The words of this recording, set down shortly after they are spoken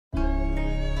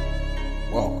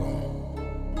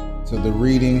Welcome to the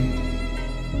reading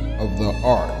of The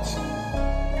Art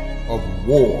of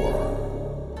War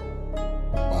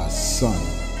by SUN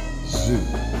TZU.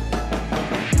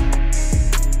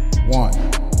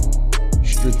 1.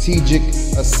 Strategic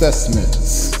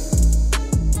assessments.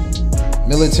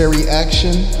 Military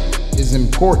action is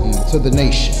important to the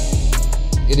nation.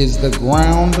 It is the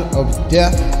ground of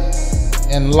death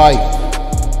and life,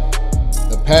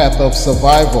 the path of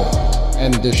survival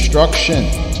and destruction.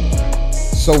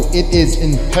 So it is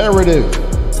imperative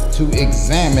to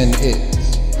examine it.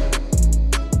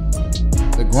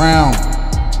 The ground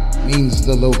means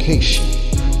the location,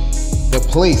 the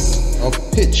place of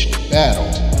pitched battle.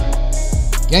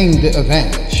 Gain the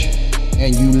advantage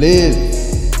and you live.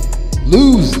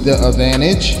 Lose the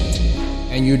advantage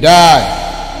and you die.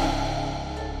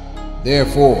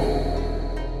 Therefore,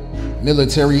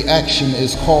 military action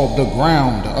is called the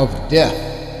ground of death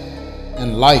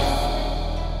and life.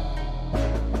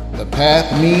 The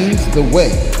path means the way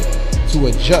to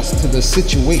adjust to the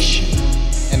situation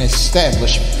and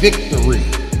establish victory.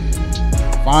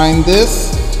 Find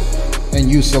this and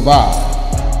you survive.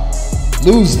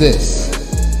 Lose this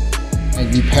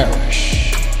and you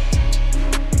perish.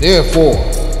 Therefore,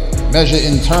 measure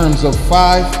in terms of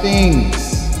 5 things.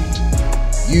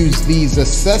 Use these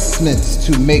assessments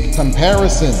to make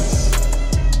comparisons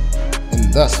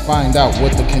and thus find out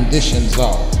what the conditions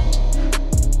are.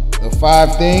 The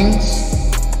 5 things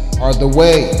are the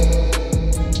way,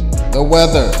 the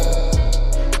weather,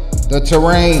 the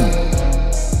terrain,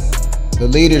 the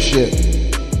leadership,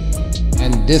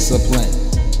 and discipline.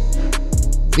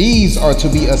 These are to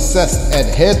be assessed at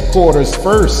headquarters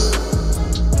first.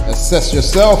 Assess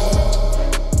yourself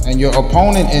and your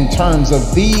opponent in terms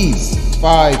of these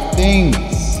 5 things,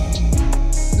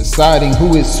 deciding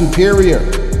who is superior.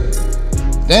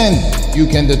 Then you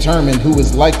can determine who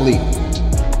is likely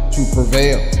to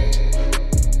prevail.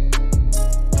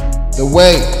 The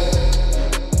way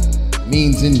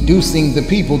means inducing the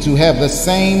people to have the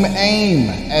same aim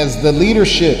as the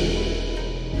leadership,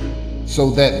 so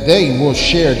that they will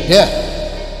share death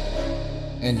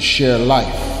and share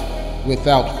life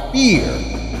without fear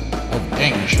of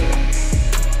danger.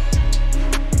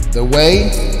 The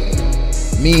way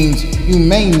means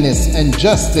humaneness and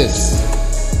justice.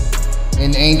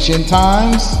 In ancient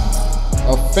times,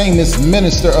 a famous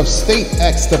minister of state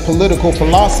asked a political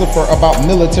philosopher about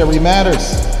military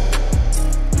matters.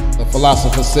 The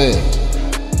philosopher said,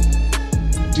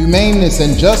 "Humaneness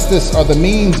and justice are the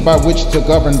means by which to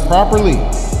govern properly.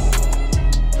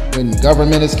 When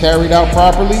government is carried out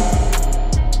properly,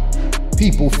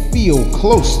 people feel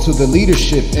close to the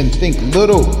leadership and think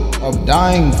little of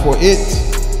dying for it."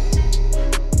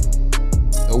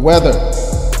 The weather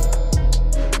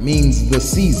means the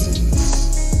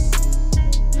seasons.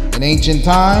 In ancient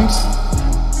times,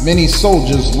 many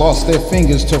soldiers lost their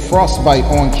fingers to frostbite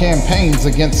on campaigns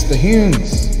against the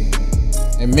Huns,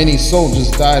 and many soldiers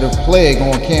died of plague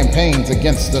on campaigns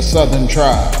against the southern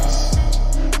tribes.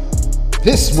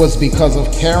 This was because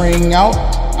of carrying out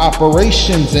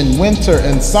operations in winter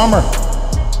and summer.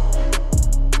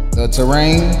 The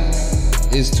terrain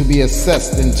is to be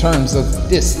assessed in terms of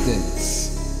distance,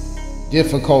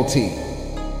 difficulty,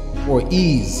 or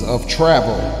ease of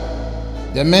travel,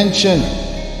 dimension,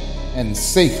 and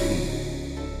safety.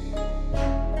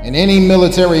 In any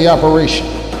military operation,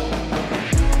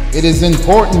 it is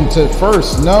important to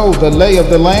first know the lay of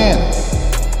the land.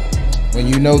 When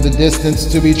you know the distance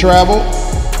to be traveled,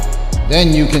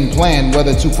 then you can plan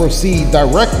whether to proceed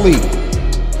directly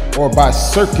or by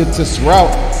circuitous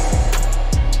route.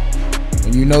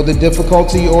 When you know the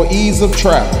difficulty or ease of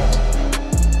travel,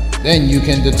 then you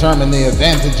can determine the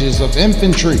advantages of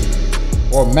infantry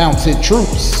or mounted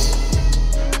troops.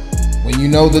 When you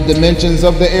know the dimensions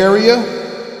of the area,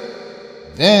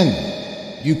 then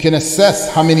you can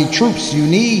assess how many troops you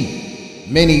need,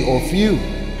 many or few.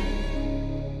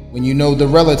 When you know the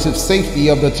relative safety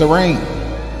of the terrain,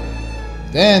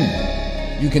 then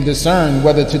you can discern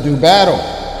whether to do battle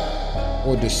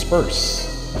or disperse.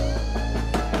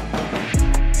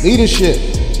 Leadership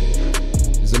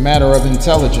is a matter of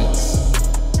intelligence,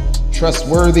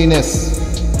 trustworthiness,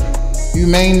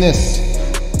 humaneness,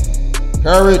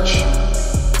 courage,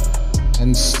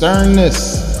 and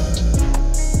sternness.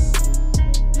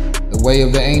 The way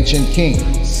of the ancient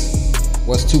kings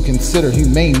was to consider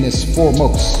humaneness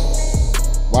foremost,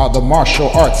 while the martial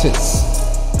artists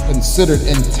considered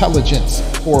intelligence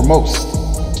foremost.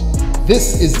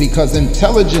 This is because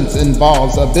intelligence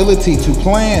involves ability to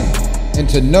plan and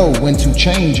to know when to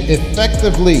change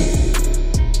effectively.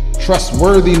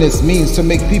 Trustworthiness means to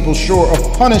make people sure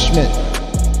of punishment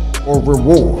or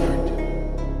reward.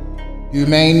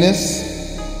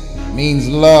 Humaneness means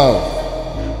love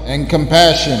and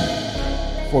compassion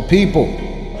for people,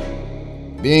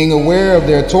 being aware of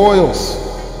their toils.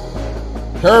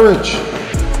 Courage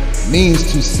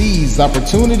means to seize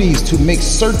opportunities to make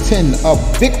certain of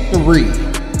victory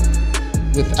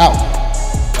without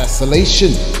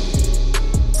vacillation.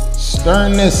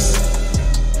 Sternness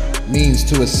means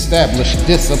to establish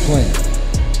discipline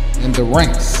in the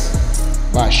ranks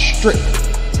by strict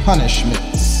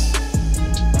punishments.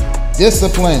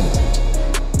 Discipline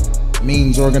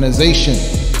means organization,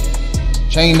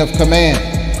 chain of command,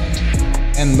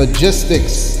 and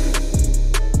logistics.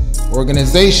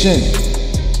 Organization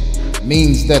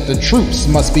means that the troops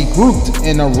must be grouped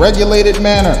in a regulated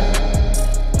manner.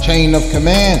 Chain of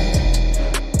command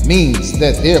means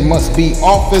that there must be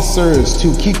officers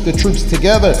to keep the troops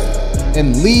together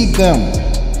and lead them.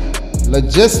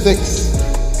 Logistics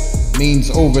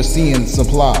means overseeing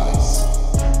supplies.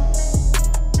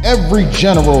 Every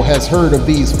general has heard of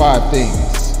these 5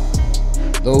 things.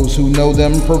 Those who know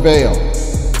them prevail.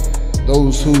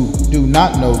 Those who do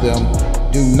not know them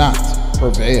do not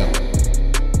prevail.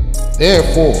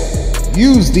 Therefore,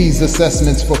 use these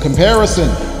assessments for comparison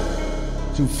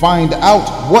to find out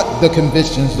what the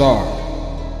convictions are.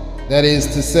 That is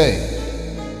to say,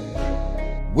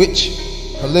 which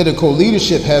political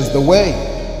leadership has the way,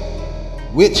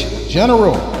 which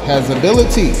general has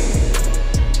ability,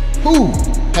 who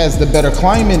has the better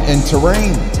climate and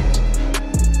terrain,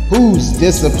 whose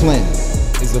discipline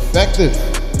is effective,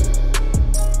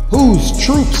 whose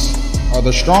troops are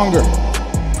the stronger,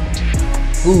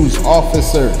 whose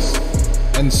officers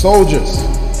and soldiers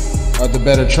are the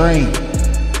better trained,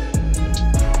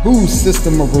 whose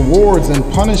system of rewards and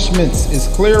punishments is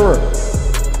clearer.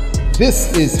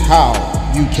 This is how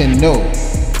you can know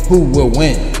who will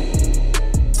win.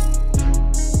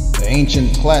 The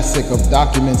ancient classic of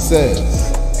documents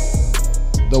says,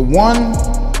 "The one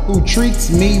who treats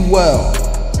me well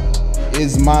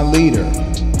is my leader.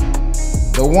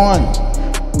 The one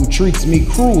who treats me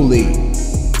cruelly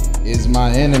is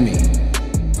my enemy."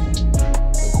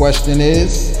 The question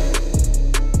is,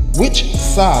 which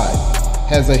side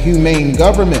has a humane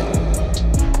government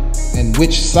and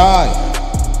which side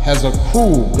has a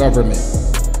cruel government?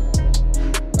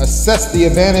 Assess the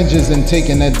advantages in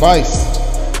taking advice,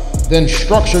 then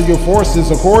structure your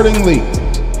forces accordingly.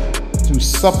 To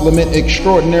supplement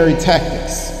extraordinary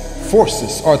tactics,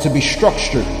 forces are to be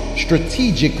structured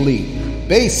strategically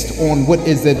based on what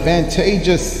is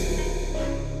advantageous.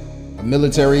 A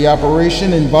military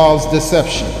operation involves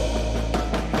deception.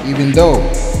 Even though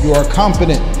you are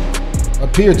competent,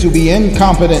 appear to be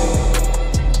incompetent.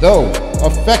 Though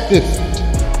effective,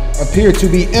 appear to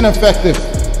be ineffective.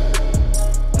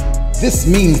 This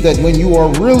means that when you are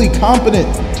really competent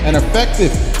and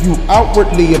effective, you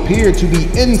outwardly appear to be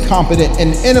incompetent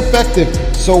and ineffective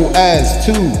so as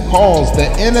to cause the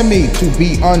enemy to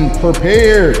be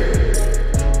unprepared.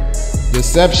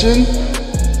 Deception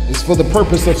is for the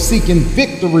purpose of seeking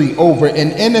victory over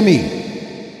an enemy.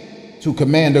 To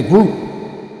command a group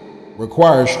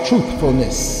requires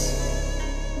truthfulness.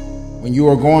 When you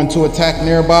are going to attack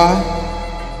nearby,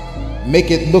 make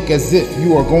it look as if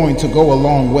you are going to go a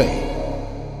long way.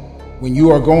 When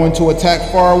you are going to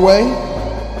attack far away,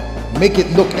 make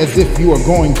it look as if you are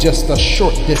going just a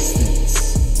short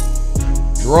distance.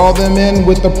 Draw them in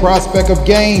with the prospect of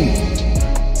gain.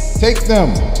 Take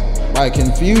them by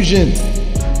confusion.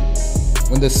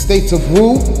 When the states of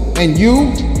Wu and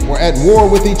Yu were at war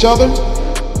with each other,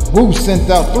 Wu sent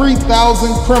out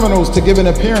 3,000 criminals to give an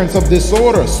appearance of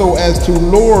disorder so as to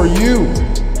lure Yu.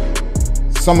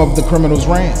 Some of the criminals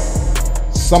ran.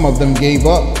 Some of them gave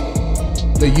up.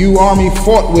 The Yu army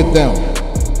fought with them,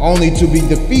 only to be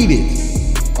defeated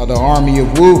by the army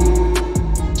of Wu.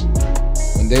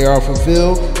 When they are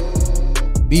fulfilled,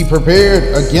 be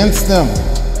prepared against them.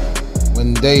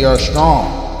 When they are strong,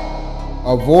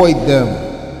 avoid them.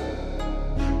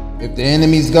 If the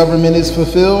enemy's government is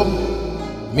fulfilled,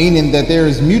 meaning that there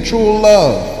is mutual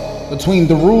love between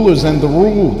the rulers and the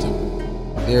ruled,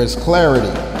 there is clarity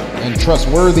and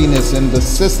trustworthiness in the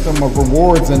system of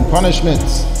rewards and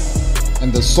punishments,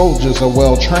 and the soldiers are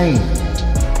well trained,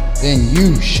 then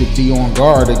you should be on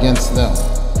guard against them.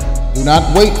 Do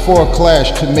not wait for a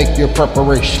clash to make your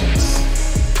preparations.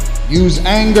 Use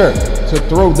anger to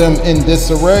throw them in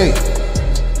disarray.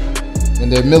 When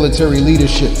their military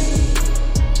leadership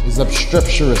is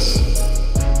obstreperous,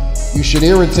 you should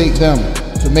irritate them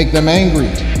to make them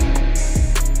angry.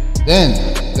 Then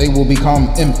they will become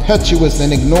impetuous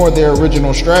and ignore their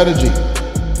original strategy.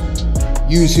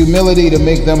 Use humility to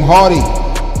make them haughty.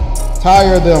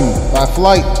 Tire them by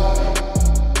flight.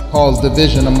 cause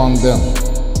division among them.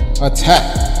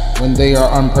 Attack when they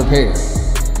are unprepared.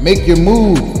 Make your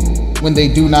move when they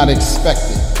do not expect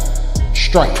it.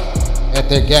 Strike at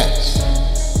their gaps.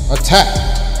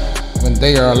 Attack when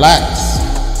they are lax.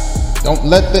 Don't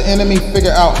let the enemy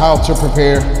figure out how to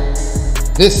prepare.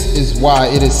 This is why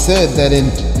it is said that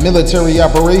in military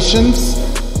operations,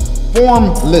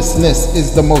 formlessness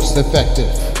is the most effective.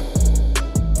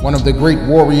 One of the great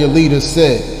warrior leaders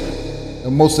said,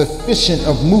 "The most efficient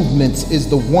of movements is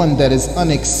the one that is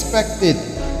unexpected.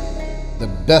 The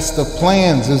best of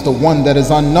plans is the one that is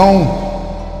unknown."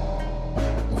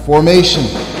 The formation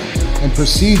and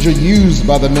procedure used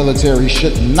by the military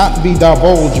should not be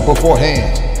divulged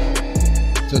beforehand.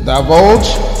 To divulge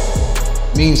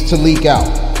means to leak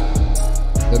out.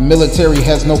 The military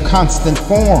has no constant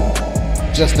form,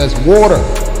 just as water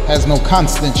has no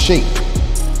constant shape.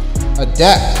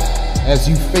 Adapt as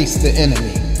you face the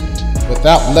enemy,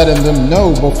 without letting them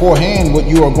know beforehand what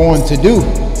you are going to do.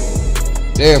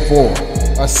 Therefore,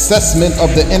 assessment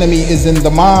of the enemy is in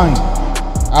the mind.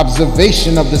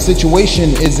 Observation of the situation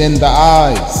is in the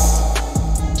eyes.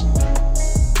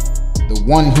 The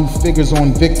one who figures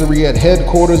on victory at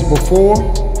headquarters before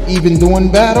even doing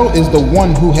battle is the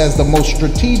one who has the most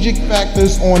strategic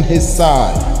factors on his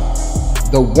side.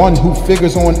 The one who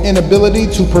figures on inability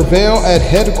to prevail at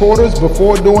headquarters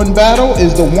before doing battle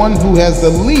is the one who has the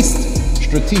least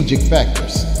strategic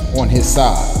factors on his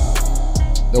side.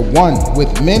 The one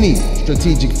with many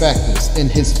strategic factors in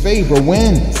his favor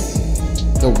wins.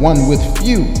 The one with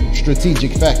few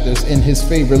strategic factors in his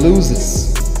favor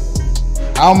loses.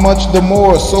 How much the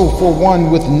more so for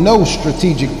one with no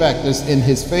strategic factors in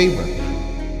his favor?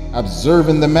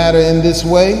 Observing the matter in this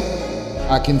way,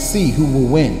 I can see who will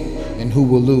win and who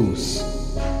will lose.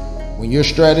 When your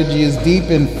strategy is deep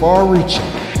and far-reaching,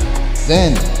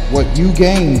 then what you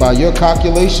gain by your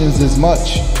calculations is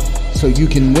much, so you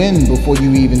can win before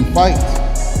you even fight.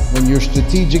 When your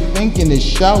strategic thinking is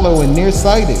shallow and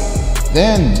nearsighted,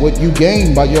 then what you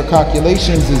gain by your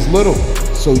calculations is little,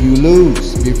 so you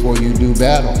lose before you do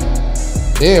battle.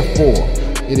 Therefore,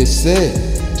 it is said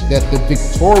that the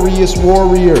victorious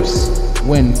warriors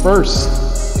win first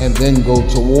and then go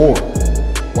to war,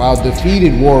 while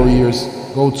defeated warriors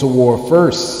go to war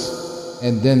first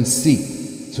and then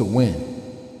seek to win.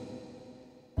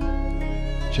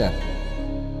 Chapter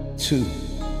 2.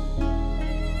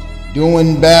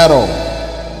 Doing battle.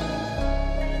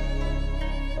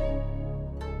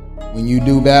 When you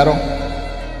do battle,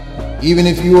 even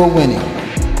if you are winning,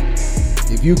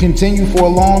 if you continue for a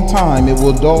long time, it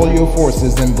will dull your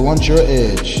forces and blunt your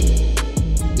edge.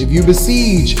 If you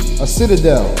besiege a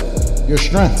citadel, your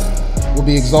strength will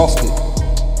be exhausted.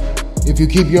 If you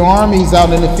keep your armies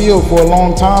out in the field for a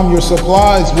long time, your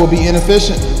supplies will be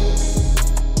inefficient.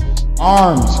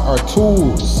 Arms are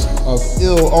tools of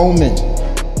ill omen.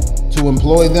 To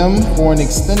employ them for an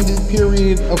extended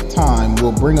period of time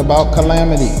will bring about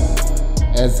calamity.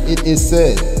 As it is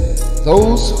said,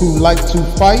 those who like to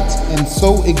fight and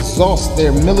so exhaust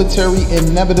their military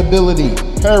inevitability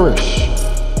perish.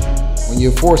 When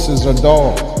your forces are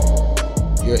dulled,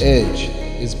 your edge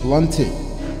is blunted,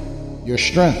 your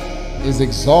strength is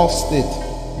exhausted,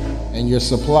 and your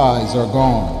supplies are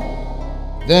gone.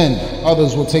 Then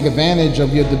others will take advantage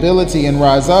of your debility and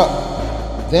rise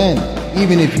up. Then,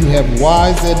 even if you have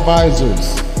wise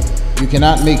advisors, you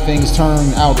cannot make things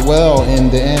turn out well in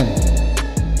the end.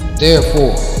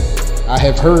 Therefore, I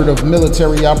have heard of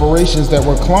military operations that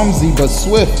were clumsy but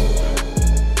swift,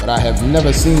 but I have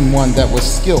never seen one that was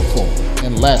skillful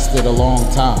and lasted a long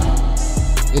time.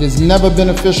 It is never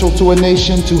beneficial to a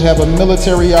nation to have a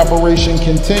military operation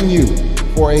continue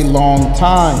for a long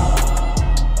time.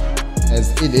 As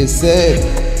it is said,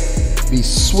 be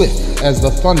swift as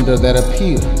the thunder that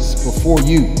appeals before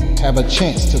you have a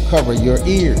chance to cover your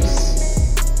ears.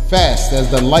 Fast as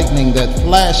the lightning that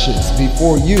flashes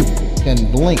before you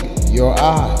can blink your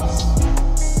eyes.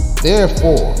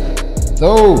 Therefore,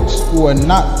 those who are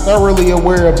not thoroughly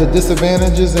aware of the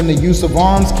disadvantages in the use of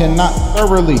arms cannot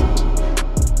thoroughly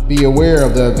be aware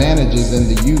of the advantages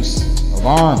in the use of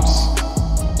arms.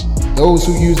 Those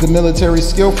who use the military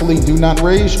skillfully do not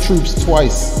raise troops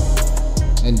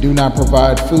twice and do not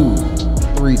provide food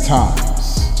 3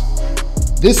 times.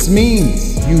 This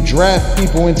means you draft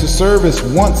people into service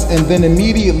once and then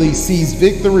immediately seize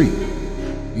victory.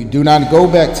 You do not go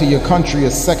back to your country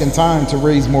a second time to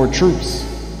raise more troops.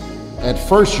 At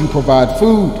first you provide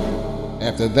food.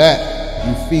 After that,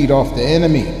 you feed off the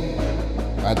enemy.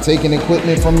 By taking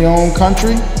equipment from your own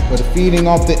country, but feeding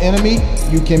off the enemy,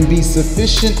 you can be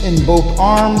sufficient in both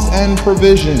arms and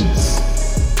provisions.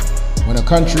 When a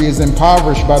country is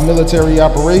impoverished by military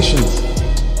operations,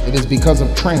 It is because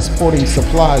of transporting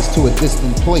supplies to a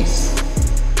distant place.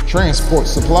 Transport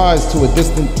supplies to a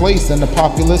distant place and the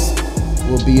populace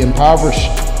will be impoverished.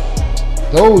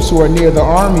 Those who are near the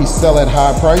army sell at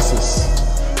high prices.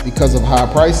 Because of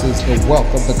high prices, the wealth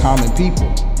of the common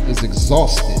people is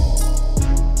exhausted.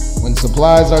 When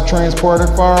supplies are transported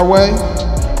far away,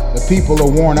 the people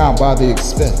are worn out by the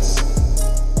expense.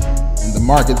 In the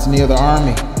markets near the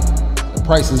army, the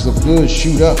prices of goods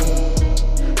shoot up.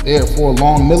 Therefore,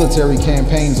 long military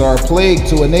campaigns are a plague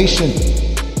to a nation.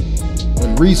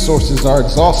 When resources are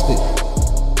exhausted,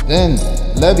 then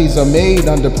levies are made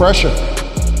under pressure.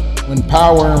 When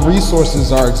power and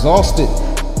resources are exhausted,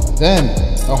 then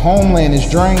the homeland is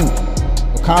drained.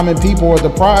 The common people are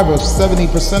deprived of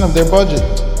 70% of their budget,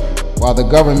 while the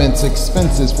government's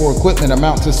expenses for equipment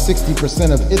amount to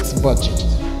 60% of its budget.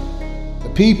 The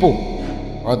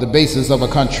people are the basis of a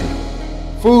country.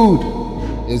 Food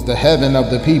is the heaven of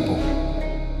the people.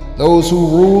 Those who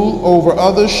rule over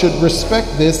others should respect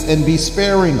this and be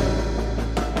sparing.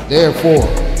 Therefore,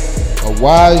 a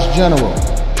wise general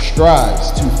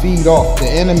strives to feed off the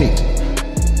enemy.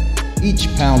 Each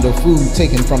pound of food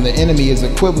taken from the enemy is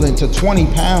equivalent to 20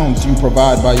 pounds you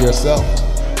provide by yourself.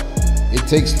 It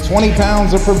takes 20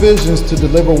 pounds of provisions to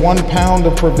deliver 1 pound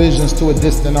of provisions to a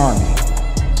distant army.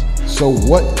 So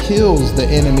what kills the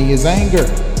enemy is anger.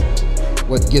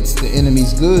 What gets the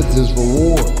enemy's goods is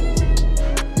reward.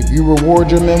 If you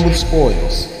reward your men with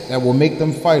spoils, that will make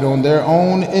them fight on their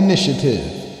own initiative,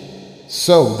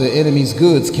 so the enemy's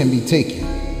goods can be taken.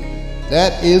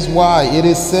 That is why it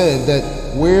is said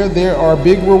that where there are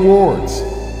big rewards,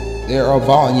 there are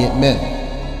valiant men.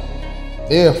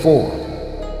 Therefore,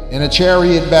 in a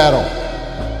chariot battle,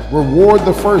 reward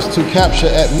the first to capture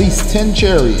at least 10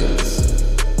 chariots.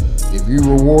 If you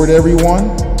reward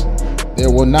everyone, there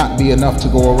will not be enough to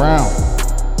go around.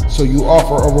 So you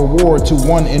offer a reward to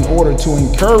one in order to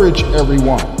encourage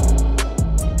everyone.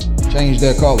 Change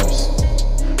their colors.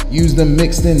 Use them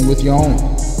mixed in with your own.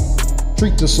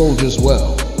 Treat the soldiers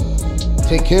well.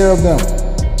 Take care of them.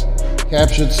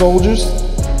 Captured soldiers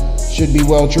should be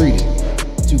well treated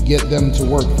to get them to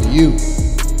work for you.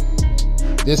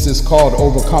 This is called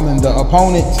overcoming the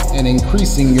opponent and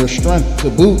increasing your strength to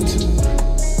boot.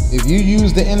 If you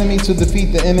use the enemy to defeat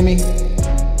the enemy,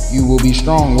 you will be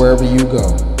strong wherever you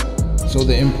go. So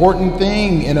the important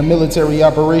thing in a military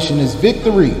operation is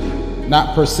victory,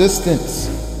 not persistence.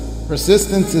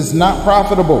 Persistence is not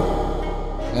profitable.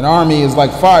 An army is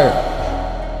like fire.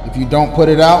 If you don't put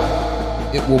it out,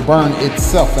 it will burn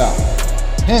itself out.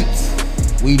 Hence,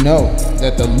 we know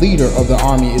that the leader of the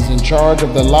army is in charge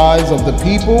of the lives of the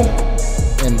people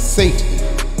and safety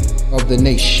of the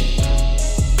nation.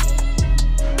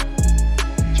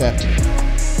 Chapter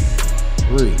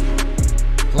 3.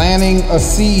 Planning a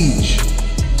siege.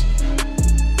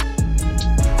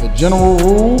 The general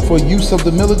rule for use of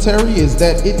the military is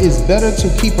that it is better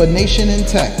to keep a nation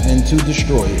intact than to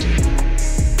destroy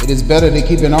it. It is better to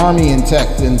keep an army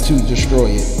intact than to destroy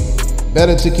it.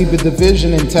 Better to keep a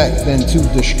division intact than to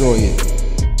destroy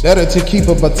it. Better to keep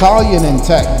a battalion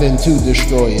intact than to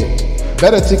destroy it.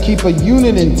 Better to keep a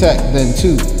unit intact than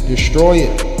to destroy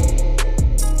it.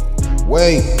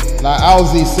 Wei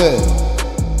Laozi said,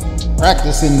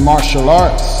 practice in martial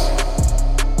arts.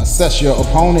 Assess your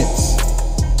opponents.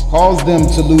 Cause them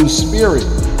to lose spirit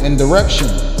and direction,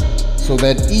 so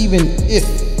that even if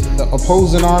the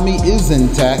opposing army is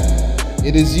intact,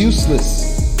 it is useless.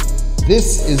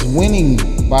 This is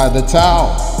winning by the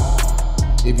Tao.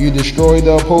 If you destroy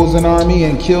the opposing army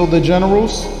and kill the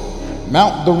generals,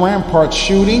 mount the ramparts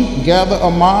shooting, gather a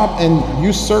mob, and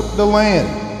usurp the land.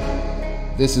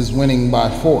 This is winning by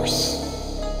force.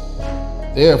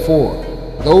 Therefore,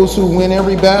 those who win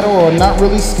every battle are not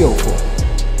really skillful.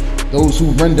 Those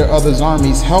who render others'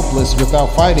 armies helpless without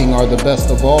fighting are the best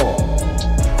of all.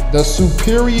 The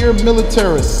superior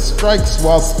militarist strikes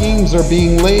while schemes are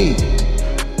being laid.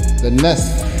 The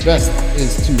next best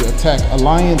is to attack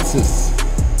alliances.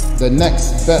 The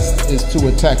next best is to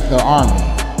attack the army.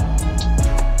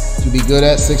 To be good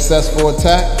at successful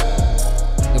attack,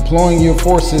 deploying your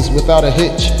forces without a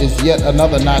hitch is yet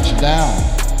another notch down.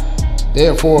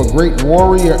 Therefore, a great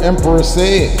warrior emperor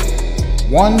said,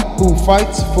 one who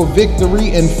fights for victory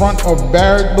in front of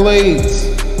bared blades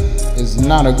is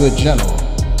not a good general.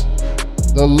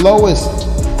 The lowest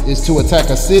is to attack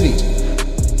a city.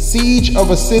 Siege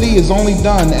of a city is only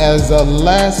done as a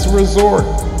last resort.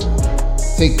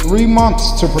 Take 3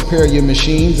 months to prepare your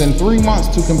machines and 3 months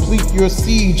to complete your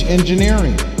siege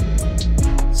engineering.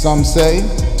 Some say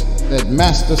that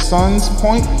Master Sun's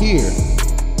point here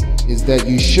is that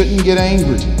you shouldn't get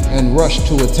angry and rush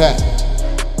to attack.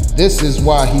 This is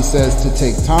why he says to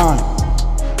take time.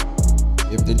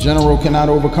 If the general cannot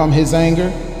overcome his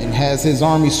anger and has his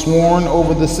army sworn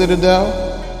over the citadel,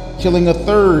 killing a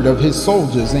third of his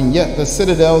soldiers, and yet the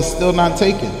citadel is still not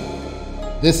taken,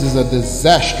 this is a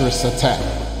disastrous attack.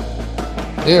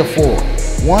 Therefore,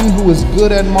 one who is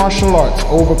good at martial arts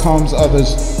overcomes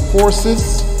others'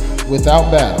 forces without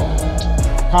battle,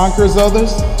 conquers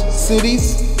others'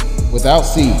 cities without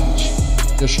siege,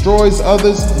 destroys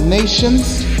others'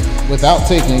 nations without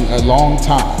taking a long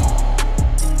time.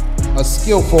 A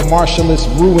skillful martialist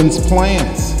ruins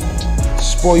plans,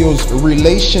 spoils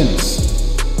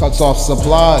relations, cuts off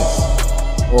supplies,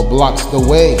 or blocks the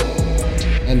way,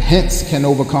 and hence can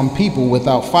overcome people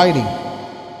without fighting.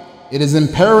 It is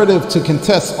imperative to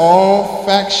contest all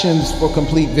factions for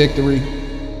complete victory,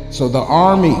 so the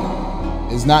army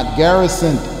is not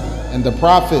garrisoned and the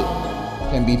profit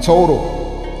can be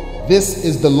total. This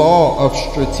is the law of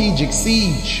strategic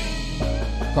siege.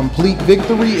 Complete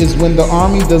victory is when the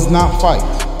army does not fight,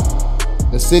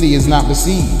 the city is not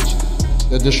besieged,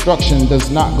 the destruction does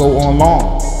not go on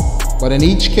long, but in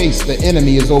each case the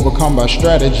enemy is overcome by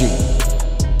strategy.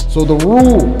 So the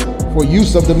rule for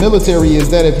use of the military is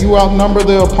that if you outnumber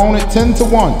the opponent 10 to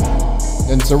 1,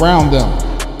 then surround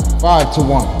them 5 to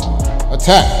 1,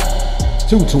 attack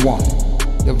 2 to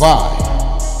 1, divide.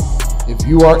 If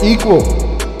you are equal,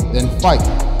 then fight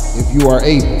if you are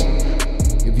able.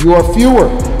 If you are fewer,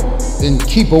 then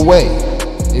keep away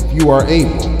if you are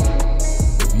able.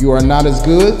 If you are not as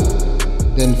good,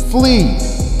 then flee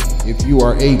if you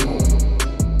are able.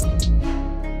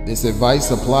 This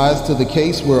advice applies to the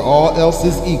case where all else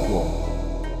is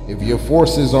equal. If your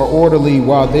forces are orderly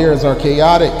while theirs are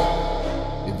chaotic,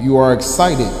 if you are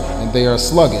excited and they are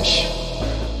sluggish,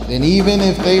 then even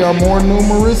if they are more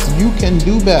numerous, you can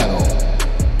do battle.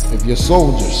 If your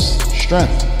soldiers'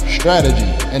 strength, strategy,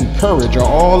 and courage are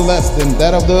all less than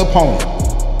that of the opponent,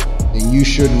 then you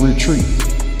should retreat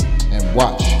and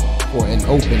watch for an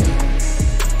opening.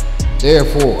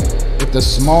 Therefore, if the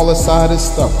smaller side is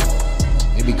stubborn,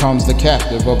 it becomes the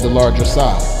captive of the larger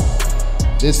side.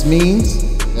 This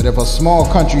means that if a small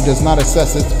country does not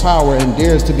assess its power and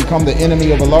dares to become the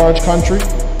enemy of a large country,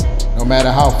 no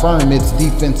matter how firm its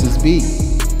defenses be,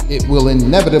 it will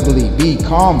inevitably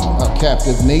become a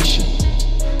captive nation.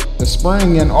 The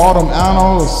spring and autumn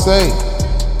annals say,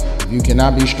 if you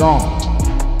cannot be strong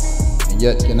and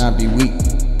yet cannot be weak,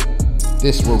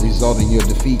 this will result in your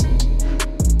defeat.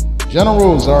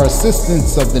 Generals are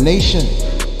assistants of the nation.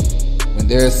 When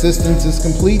their assistance is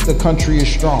complete, the country is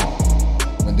strong.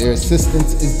 When their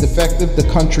assistance is defective, the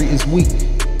country is weak.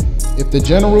 If the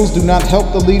generals do not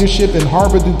help the leadership and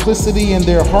harbor duplicity in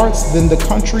their hearts, then the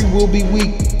country will be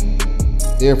weak.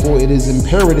 Therefore, it is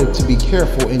imperative to be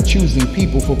careful in choosing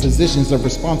people for positions of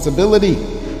responsibility.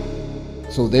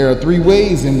 So there are 3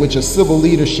 ways in which a civil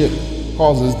leadership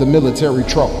causes the military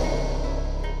trouble.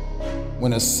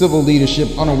 When a civil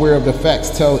leadership, unaware of the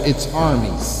facts, tells its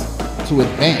armies to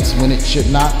advance when it should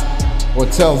not, or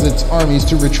tells its armies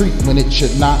to retreat when it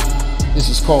should not, this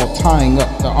is called tying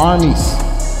up the armies.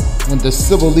 When the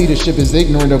civil leadership is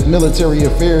ignorant of military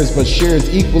affairs but shares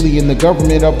equally in the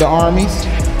government of the armies,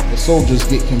 the soldiers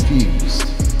get confused.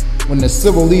 When the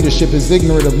civil leadership is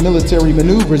ignorant of military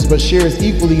maneuvers but shares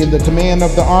equally in the command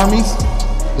of the armies,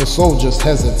 the soldiers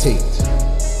hesitate.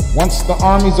 Once the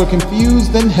armies are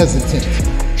confused and hesitant,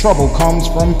 trouble comes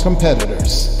from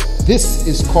competitors. This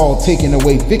is called taking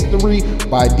away victory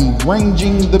by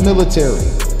deranging the military.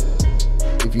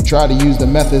 If you try to use the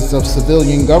methods of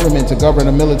civilian government to govern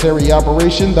a military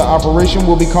operation, the operation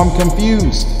will become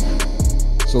confused.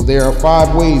 So there are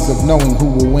 5 ways of knowing who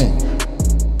will win.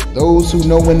 Those who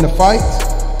know when to fight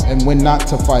and when not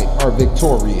to fight are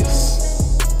victorious.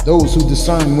 Those who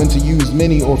discern when to use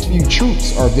many or few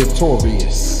troops are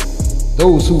victorious.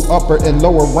 Those who upper and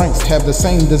lower ranks have the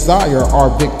same desire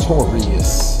are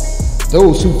victorious.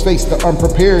 Those who face the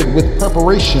unprepared with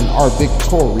preparation are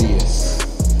victorious.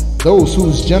 Those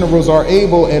whose generals are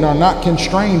able and are not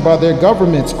constrained by their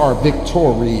governments are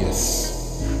victorious.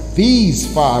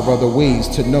 These 5 are the ways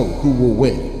to know who will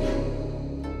win.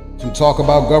 To talk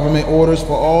about government orders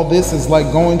for all this is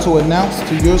like going to announce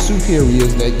to your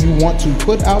superiors that you want to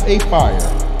put out a fire.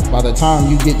 By the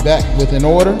time you get back with an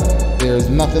order, there is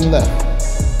nothing left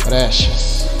but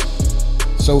ashes.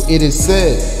 So it is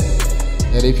said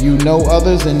that if you know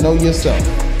others and know yourself,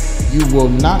 you will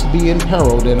not be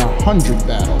imperiled in 100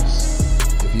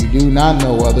 battles. If you do not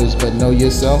know others but know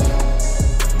yourself,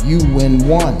 you win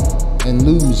 1 and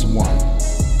lose 1.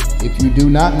 If you do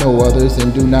not know others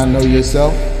and do not know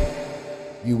yourself,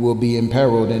 you will be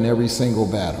imperiled in every single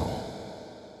battle.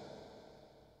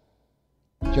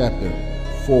 Chapter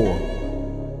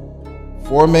 4.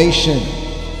 Formation.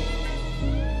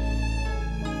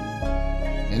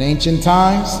 In ancient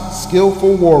times,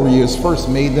 skillful warriors first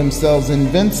made themselves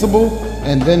invincible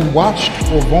and then watched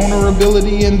for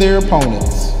vulnerability in their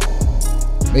opponents.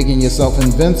 Making yourself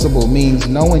invincible means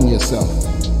knowing yourself.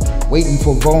 Waiting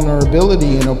for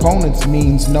vulnerability in opponents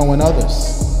means knowing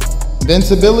others.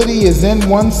 Invincibility is in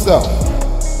oneself.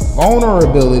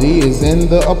 Vulnerability is in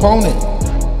the opponent.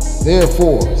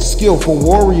 Therefore, skillful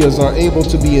warriors are able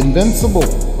to be invincible,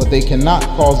 but they cannot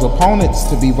cause opponents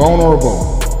to be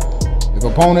vulnerable. If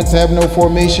opponents have no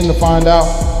formation to find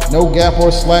out, no gap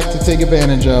or slack to take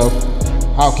advantage of,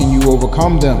 how can you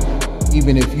overcome them,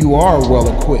 even if you are well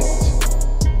equipped?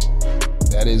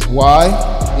 That is why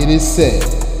it is said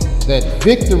that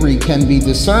victory can be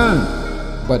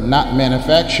discerned, but not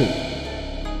manufactured.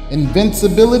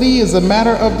 Invincibility is a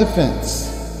matter of defense.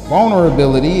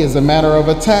 Vulnerability is a matter of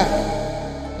attack.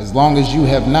 As long as you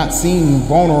have not seen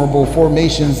vulnerable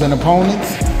formations in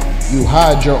opponents, you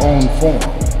hide your own form,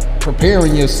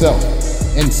 preparing yourself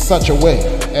in such a way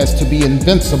as to be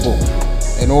invincible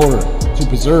in order to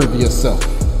preserve yourself.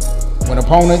 When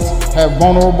opponents have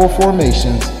vulnerable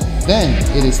formations, then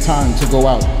it is time to go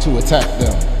out to attack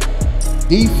them.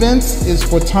 Defense is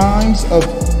for times of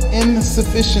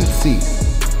insufficiency.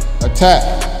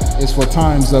 Attack is for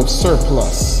times of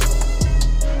surplus.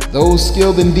 Those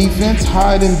skilled in defense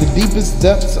hide in the deepest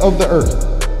depths of the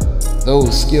earth.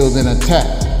 Those skilled in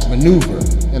attack maneuver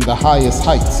in the highest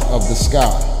heights of the sky.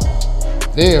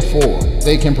 Therefore,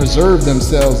 they can preserve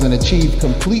themselves and achieve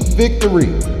complete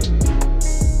victory.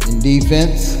 In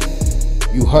defense,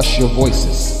 you hush your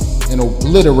voices and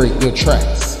obliterate your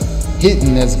tracks,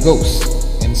 hidden as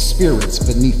ghosts and spirits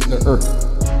beneath the earth,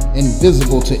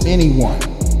 invisible to anyone.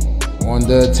 On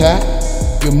the attack,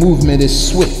 your movement is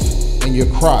swift and your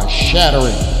cry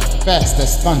shattering, fast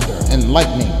as thunder and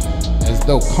lightning, as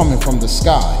though coming from the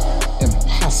sky,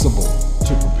 impossible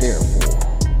to prepare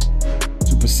for.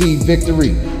 To perceive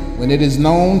victory when it is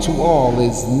known to all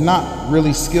is not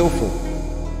really skillful.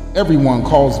 Everyone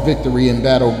calls victory in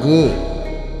battle good,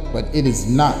 but it is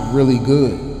not really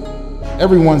good.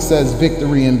 Everyone says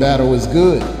victory in battle is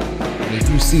good. If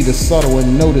you see the subtle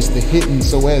and notice the hidden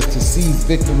so as to seize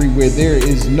victory where there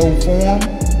is no form,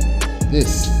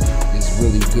 this is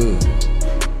really good.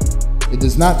 It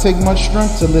does not take much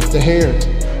strength to lift a hair.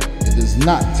 It does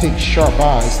not take sharp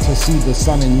eyes to see the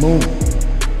sun and moon.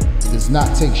 It does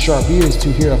not take sharp ears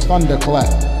to hear a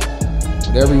thunderclap.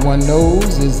 What everyone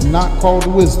knows is not called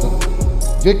wisdom.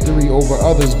 Victory over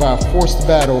others by forced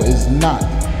battle is not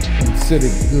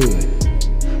considered good.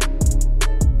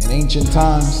 In ancient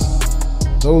times,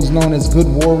 those known as good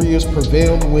warriors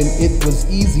prevailed when it was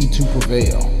easy to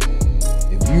prevail.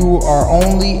 If you are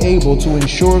only able to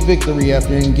ensure victory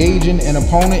after engaging an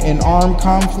opponent in armed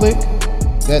conflict,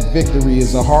 that victory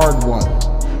is a hard one.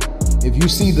 If you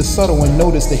see the subtle and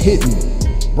notice the hidden,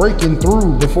 breaking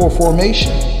through before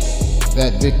formation,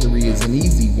 that victory is an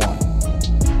easy one.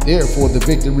 Therefore, the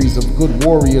victories of good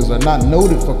warriors are not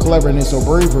noted for cleverness or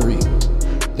bravery.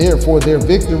 Therefore, their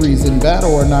victories in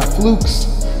battle are not flukes.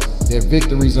 Their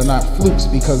victories are not flukes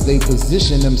because they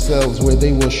position themselves where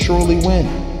they will surely win,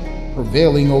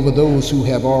 prevailing over those who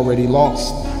have already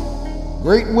lost.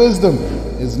 Great wisdom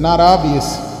is not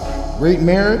obvious. Great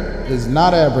merit is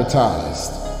not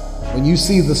advertised. When you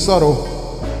see the subtle,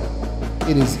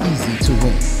 it is easy to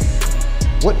win.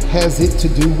 What has it to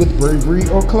do with bravery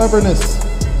or cleverness?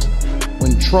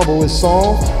 When trouble is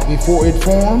solved before it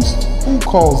forms, who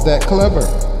calls that clever?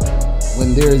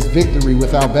 When there is victory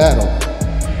without battle,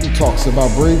 who talks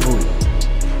about bravery?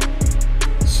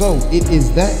 So it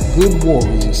is that good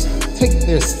warriors take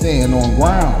their stand on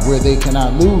ground where they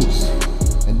cannot lose,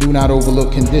 and do not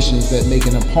overlook conditions that make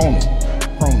an opponent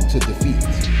prone to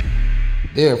defeat.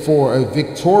 Therefore, a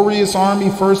victorious army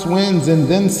first wins and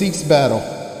then seeks battle.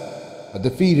 A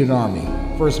defeated army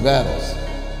first battles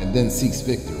and then seeks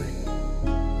victory.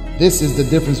 This is the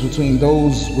difference between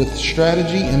those with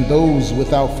strategy and those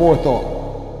without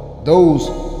forethought. Those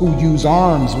who use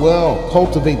arms well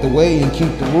cultivate the way and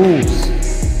keep the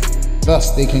rules.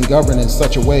 Thus they can govern in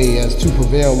such a way as to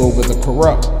prevail over the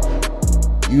corrupt.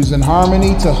 Using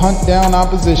harmony to hunt down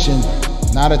opposition,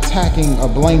 not attacking a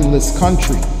blameless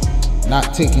country,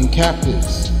 not taking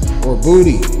captives or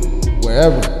booty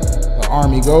wherever the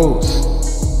army goes,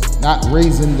 not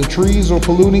raising the trees or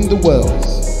polluting the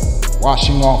wells,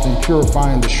 washing off and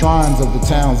purifying the shrines of the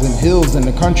towns and hills in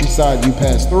the countryside you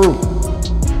pass through,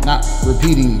 not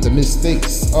repeating the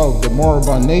mistakes of the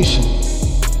moribund nation.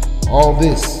 All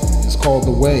this is called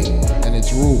the way and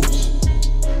its rules.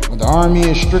 When the army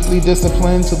is strictly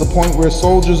disciplined to the point where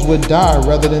soldiers would die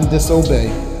rather than disobey,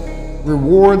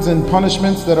 rewards and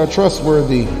punishments that are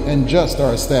trustworthy and just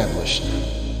are established.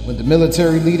 When the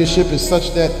military leadership is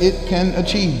such that it can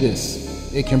achieve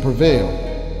this, it can prevail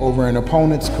over an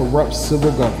opponent's corrupt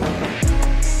civil government.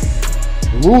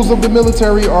 The rules of the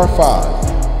military are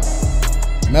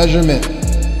 5: measurement,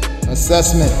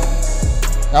 assessment,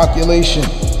 calculation,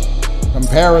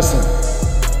 comparison,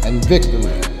 and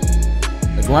victory.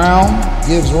 The ground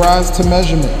gives rise to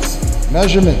measurements.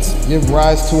 Measurements give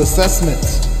rise to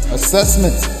assessments.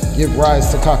 Assessments give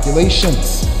rise to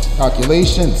calculations.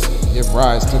 Calculations give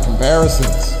rise to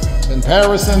comparisons.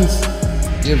 Comparisons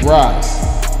give rise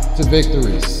to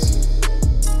victories.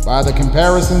 By the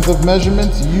comparisons of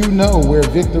measurements, you know where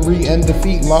victory and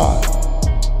defeat lie.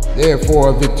 Therefore,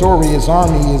 a victorious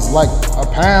army is like a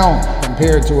pound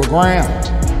compared to a gram.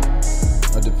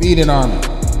 A defeated army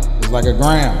is like a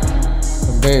gram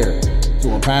compared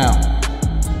to a pound.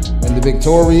 When the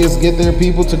victorious get their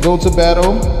people to go to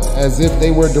battle as if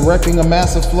they were directing a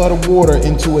massive flood of water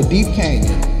into a deep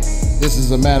canyon, this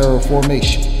is a matter of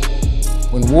formation.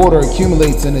 When water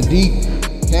accumulates in a deep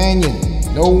canyon,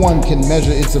 no one can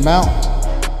measure its amount,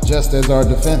 just as our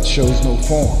defense shows no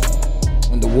form.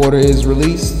 When the water is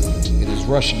released, it is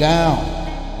rushed down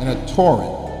in a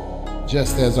torrent,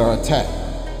 just as our attack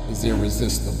is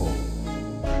irresistible.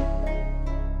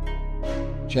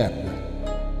 Chapter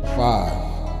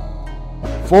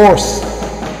 5. Force.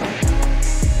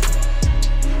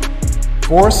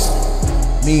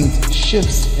 Force means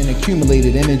shifts in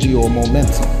accumulated energy or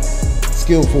momentum.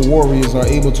 Skillful warriors are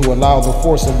able to allow the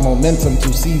force of momentum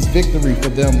to seize victory for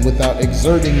them without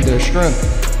exerting their strength.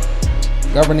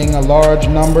 Governing a large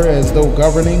number as though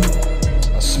governing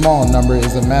a small number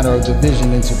is a matter of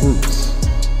division into groups.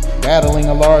 Battling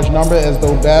a large number as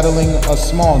though battling a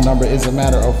small number is a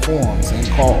matter of forms and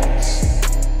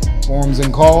calls. Forms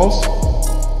and calls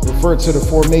refer to the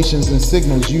formations and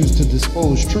signals used to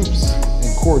dispose troops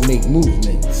and coordinate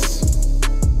movements.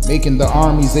 Making the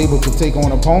armies able to take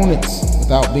on opponents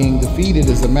without being defeated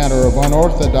is a matter of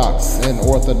unorthodox and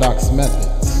orthodox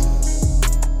methods.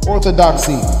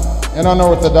 Orthodoxy and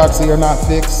unorthodoxy are not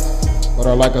fixed, but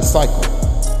are like a cycle.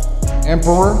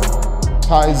 Emperor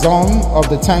Taizong of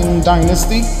the Tang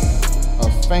Dynasty,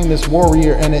 a famous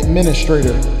warrior and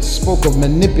administrator, spoke of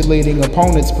manipulating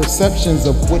opponents' perceptions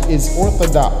of what is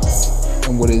orthodox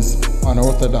and what is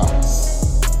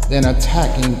unorthodox, then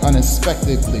attacking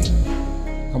unexpectedly,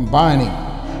 combining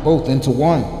both into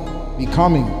one,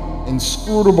 becoming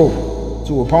inscrutable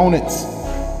to opponents.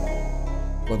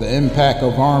 For the impact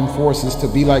of armed forces to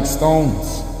be like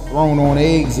stones thrown on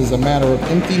eggs is a matter of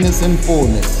emptiness and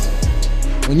fullness.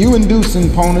 When you induce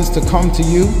opponents to come to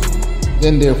you,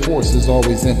 then their force is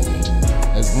always empty.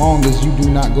 As long as you do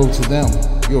not go to them,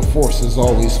 your force is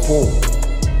always full.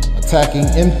 Attacking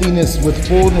emptiness with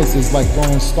fullness is like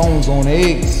throwing stones on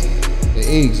eggs. The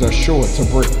eggs are sure to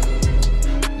break.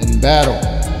 In battle,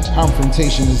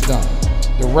 confrontation is done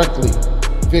directly.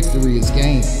 Victory is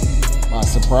gained by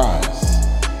surprise.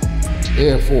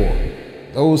 Therefore,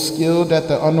 those skilled at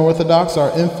the unorthodox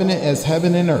are infinite as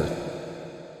heaven and earth,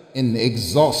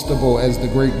 inexhaustible as the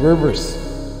great rivers.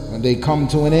 When they come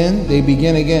to an end, they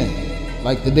begin again.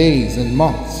 Like the days and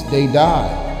months, they die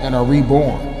and are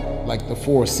reborn, like the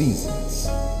 4 seasons.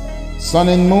 Sun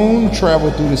and moon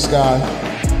travel through the sky.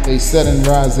 They set and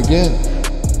rise again.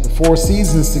 The 4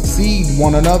 seasons succeed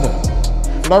one another,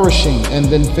 flourishing and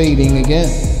then fading again.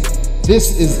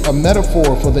 This is a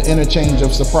metaphor for the interchange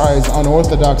of surprise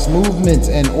unorthodox movements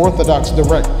and orthodox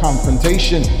direct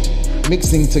confrontation,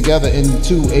 mixing together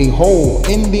into a whole,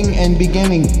 ending and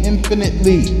beginning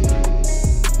infinitely.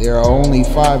 There are only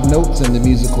 5 notes in the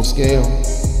musical scale,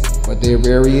 but their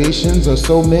variations are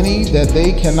so many that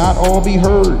they cannot all be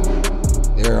heard.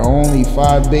 There are only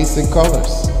 5 basic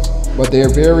colors, but their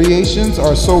variations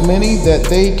are so many that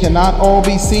they cannot all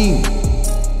be seen.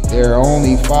 There are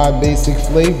only 5 basic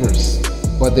flavors,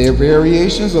 but their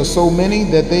variations are so many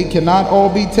that they cannot all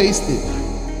be tasted.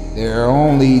 There are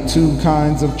only 2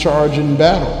 kinds of charge in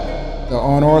battle: the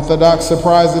unorthodox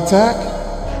surprise attack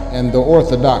and the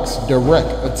orthodox direct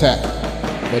attack.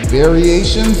 But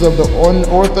variations of the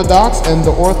unorthodox and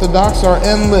the orthodox are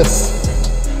endless.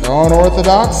 The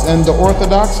unorthodox and the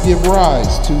orthodox give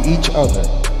rise to each other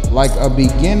like a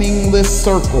beginningless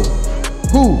circle.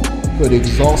 Who could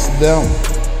exhaust them?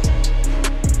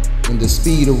 When the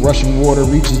speed of rushing water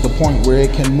reaches the point where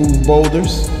it can move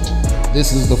boulders,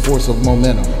 this is the force of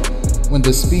momentum. When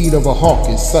the speed of a hawk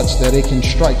is such that it can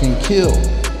strike and kill,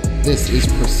 this is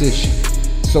precision.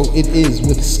 So it is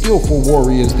with skillful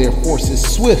warriors. Their force is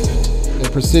swift, their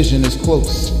precision is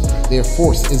close. Their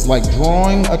force is like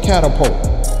drawing a catapult.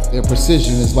 Their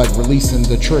precision is like releasing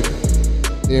the trigger.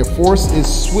 Their force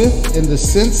is swift in the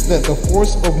sense that the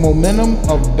force of momentum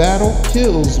of battle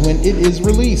kills when it is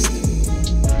released.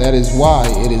 That is why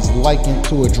it is likened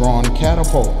to a drawn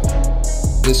catapult.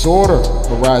 Disorder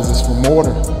arises from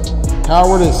order.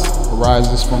 Cowardice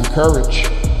arises from courage.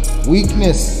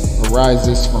 Weakness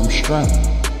arises from strength.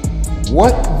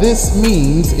 What this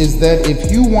means is that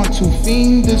if you want to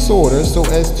feign disorder so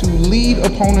as to lead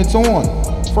opponents on,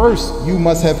 first you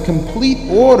must have complete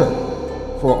order,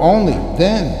 for only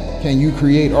then can you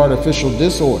create artificial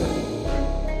disorder.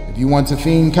 If you want to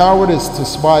feign cowardice to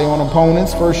spy on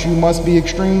opponents, first you must be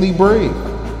extremely brave,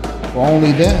 for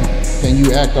only then can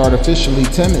you act artificially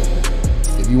timid.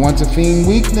 If you want to feign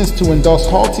weakness to induce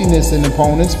haughtiness in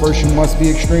opponents, first you must be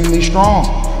extremely strong,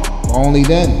 for only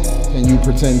then can you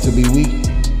pretend to be weak.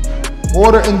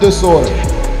 Order and disorder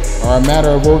are a matter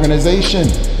of organization.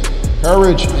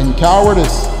 Courage and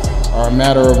cowardice are a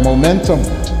matter of momentum.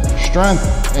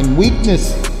 Strength and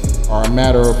weakness are a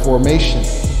matter of formation.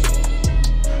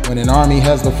 When an army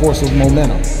has the force of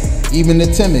momentum, even the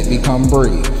timid become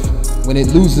brave. When it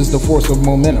loses the force of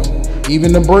momentum,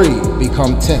 even the brave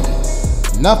become timid.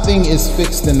 Nothing is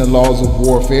fixed in the laws of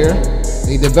warfare.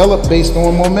 They develop based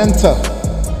on momentum.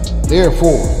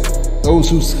 Therefore,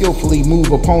 those who skillfully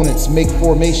move opponents make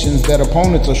formations that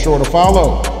opponents are sure to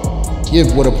follow.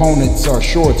 Give what opponents are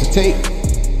sure to take.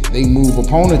 They move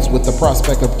opponents with the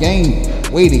prospect of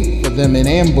gain, waiting for them in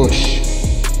ambush.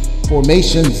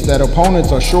 Formations that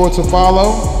opponents are sure to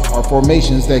follow are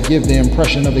formations that give the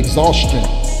impression of exhaustion.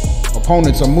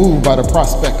 Opponents are moved by the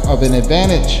prospect of an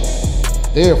advantage.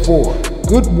 Therefore,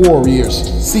 good warriors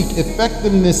seek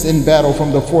effectiveness in battle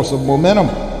from the force of momentum,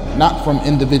 not from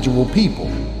individual people.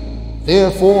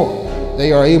 Therefore,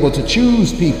 they are able to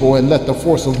choose people and let the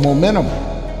force of momentum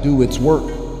do its work.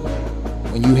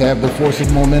 When you have the force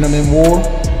of momentum in war,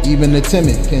 even the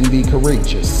timid can be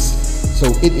courageous. So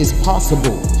it is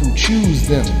possible to choose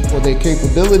them for their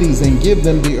capabilities and give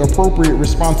them the appropriate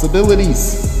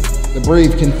responsibilities. The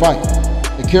brave can fight,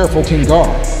 the careful can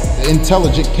guard, the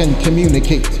intelligent can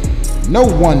communicate. No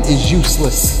one is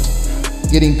useless.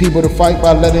 Getting people to fight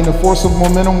by letting the force of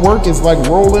momentum work is like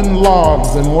rolling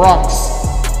logs and rocks.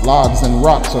 Logs and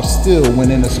rocks are still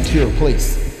when in a secure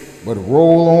place, but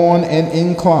roll on and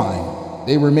incline.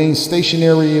 They remain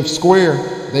stationary if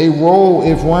square, they roll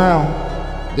if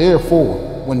round. Therefore,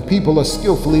 when people are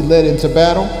skillfully led into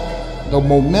battle, the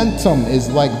momentum is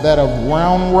like that of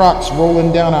round rocks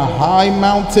rolling down a high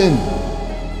mountain.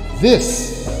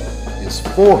 This is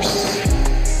force.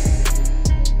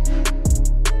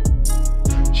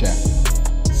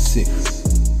 Chapter 6.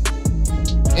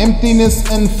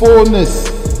 Emptiness and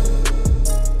fullness.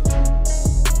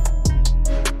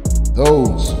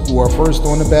 Those who are first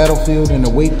on the battlefield and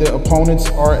await their opponents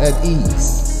are at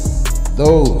ease.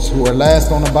 Those who are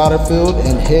last on the battlefield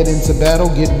and head into battle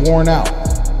get worn out.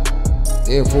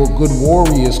 Therefore, good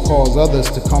warriors cause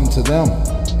others to come to them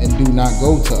and do not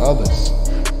go to others.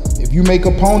 If you make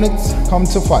opponents come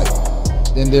to fight,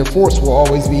 then their force will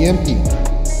always be empty.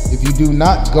 If you do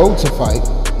not go to fight,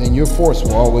 then your force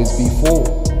will always be full.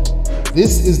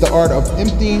 This is the art of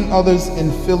emptying others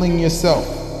and filling yourself.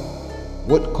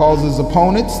 What causes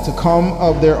opponents to come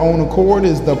of their own accord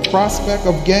is the prospect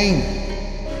of gain.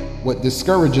 What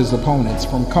discourages opponents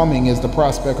from coming is the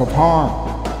prospect of harm.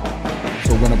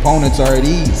 So when opponents are at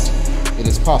ease, it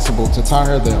is possible to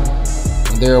tire them.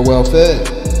 When they are well fed,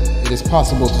 it is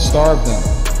possible to starve them.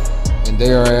 When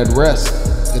they are at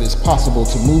rest, it is possible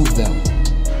to move them.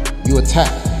 You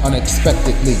attack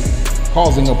unexpectedly,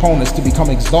 causing opponents to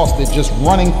become exhausted just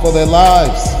running for their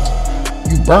lives.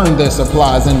 You burn their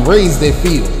supplies and raze their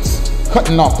fields,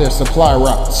 cutting off their supply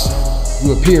routes.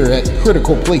 You appear at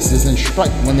critical places and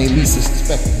strike when they least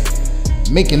expect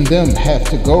it, making them have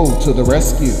to go to the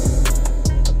rescue.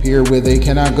 Appear where they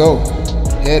cannot go,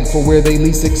 head for where they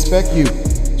least expect you.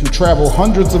 To travel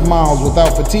hundreds of miles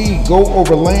without fatigue, go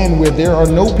over land where there are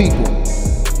no people.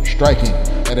 Striking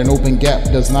at an open gap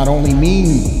does not only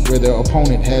mean where their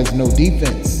opponent has no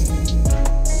defense.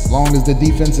 As long as the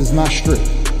defense is not strict,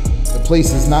 the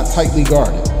place is not tightly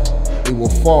guarded, they will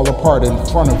fall apart in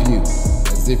front of you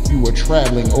as if you were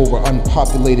traveling over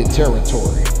unpopulated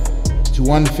territory.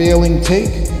 To unfailing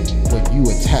take what you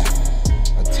attack.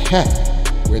 Attack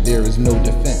where there is no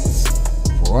defense.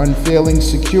 For unfailing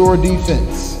secure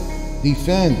defense.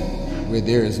 Defend where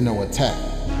there is no attack.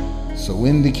 So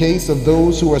in the case of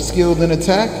those who are skilled in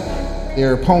attack,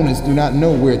 their opponents do not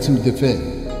know where to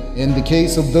defend. In the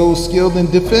case of those skilled in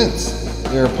defense,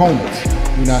 their opponents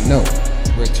do not know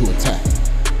where to attack.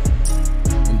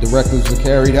 When directives are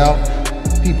carried out,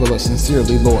 People are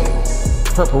sincerely loyal.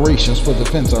 Preparations for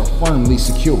defense are firmly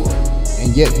secure,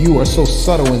 and yet you are so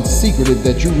subtle and secretive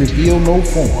that you reveal no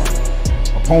form.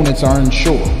 Opponents are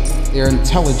unsure. Their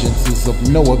intelligence is of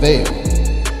no avail.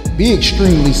 Be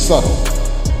extremely subtle,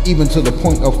 even to the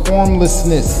point of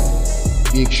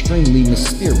formlessness. Be extremely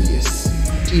mysterious,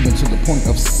 even to the point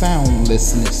of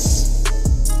soundlessness.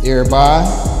 Thereby,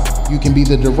 you can be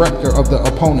the director of the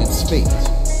opponent's fate,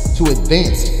 to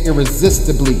advance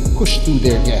irresistibly, push through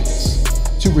their gaps,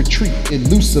 to retreat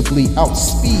elusively,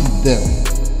 outspeed them.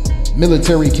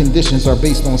 Military conditions are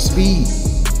based on speed.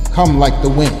 Come like the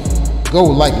wind, go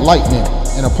like lightning,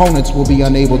 and opponents will be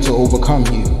unable to overcome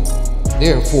you.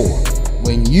 Therefore,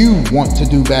 when you want to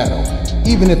do battle,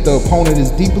 even if the opponent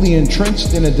is deeply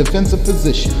entrenched in a defensive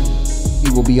position, he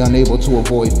will be unable to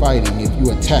avoid fighting if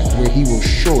you attack, where he will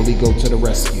surely go to the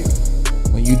rescue.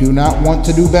 When you do not want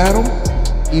to do battle,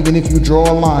 even if you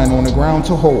draw a line on the ground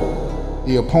to hold,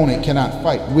 the opponent cannot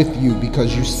fight with you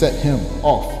because you set him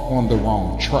off on the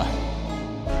wrong track.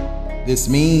 This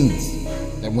means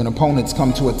that when opponents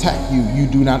come to attack you, you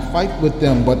do not fight with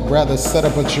them, but rather set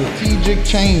up a strategic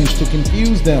change to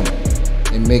confuse them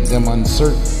and make them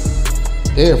uncertain.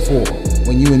 Therefore,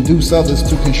 when you induce others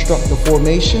to construct a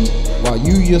formation while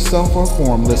you yourself are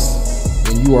formless,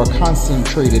 then you are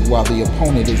concentrated while the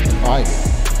opponent is divided.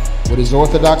 What is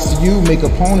orthodox to you, make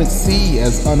opponents see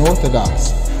as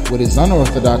unorthodox. What is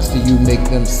unorthodox to you, make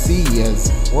them see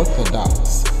as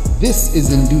orthodox. This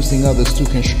is inducing others to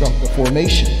construct a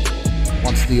formation.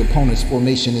 Once the opponent's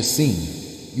formation is seen,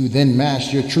 you then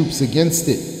mass your troops against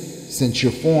it. Since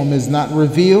your form is not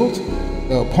revealed,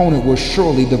 the opponent will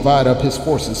surely divide up his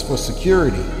forces for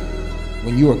security.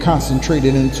 When you are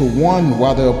concentrated into one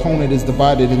while the opponent is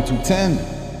divided into 10,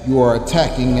 you are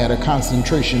attacking at a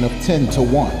concentration of 10 to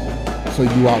 1, so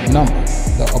you outnumber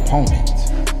the opponent.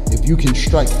 If you can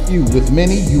strike few with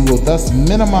many, you will thus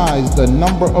minimize the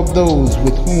number of those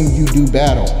with whom you do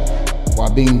battle,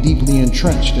 while being deeply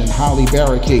entrenched and highly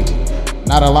barricaded,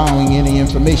 not allowing any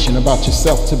information about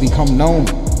yourself to become known.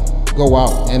 Go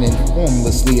out and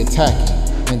informlessly attacking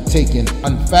and taken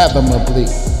unfathomably.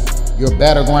 Your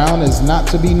battleground is not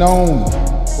to be known,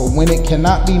 for when it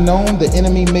cannot be known, the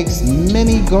enemy makes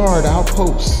many guard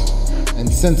outposts.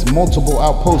 And since multiple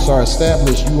outposts are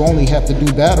established, you only have to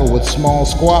do battle with small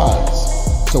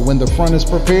squads. So when the front is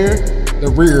prepared, the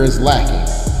rear is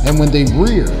lacking. And when the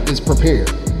rear is prepared,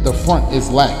 the front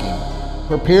is lacking.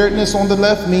 Preparedness on the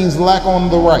left means lack on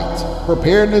the right.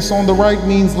 Preparedness on the right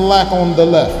means lack on the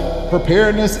left.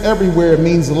 Preparedness everywhere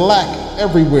means lack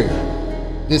everywhere.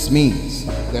 This means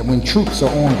that when troops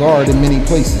are on guard in many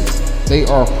places, they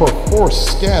are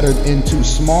perforce scattered into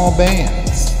small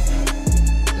bands.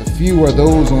 The few are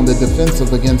those on the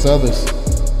defensive against others.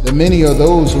 The many are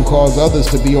those who cause others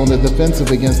to be on the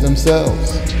defensive against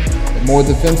themselves. The more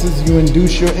defenses you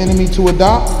induce your enemy to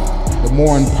adopt, the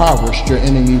more impoverished your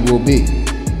enemy will be.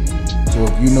 So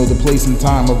if you know the place and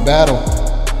time of battle,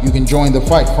 you can join the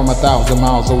fight from 1,000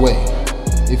 miles away.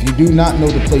 If you do not know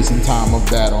the place and time of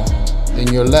battle,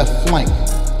 then your left flank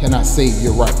cannot save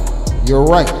your right. Your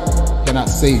right cannot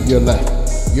save your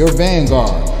left. Your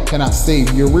vanguard cannot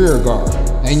save your rear guard.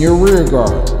 And your rear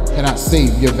guard cannot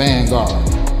save your vanguard,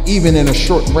 even in a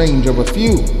short range of a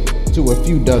few to a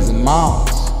few dozen miles.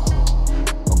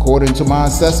 According to my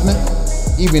assessment,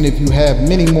 even if you have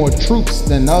many more troops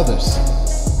than others,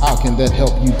 how can that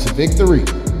help you to victory?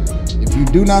 If you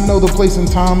do not know the place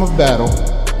and time of battle,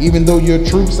 even though your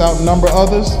troops outnumber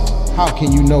others, how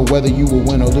can you know whether you will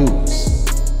win or lose?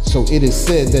 So it is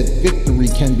said that victory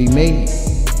can be made.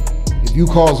 If you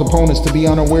cause opponents to be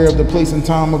unaware of the place and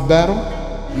time of battle,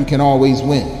 you can always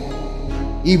win.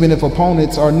 Even if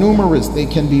opponents are numerous, they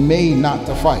can be made not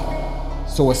to fight.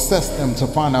 So assess them to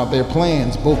find out their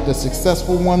plans, both the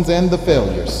successful ones and the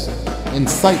failures.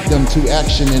 Incite them to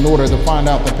action in order to find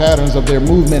out the patterns of their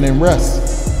movement and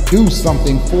rest. Do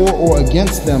something for or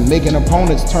against them, making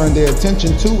opponents turn their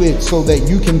attention to it so that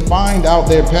you can find out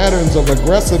their patterns of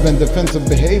aggressive and defensive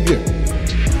behavior.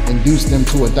 Induce them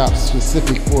to adopt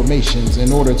specific formations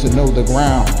in order to know the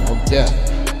ground of death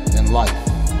and life.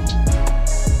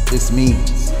 This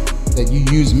means that you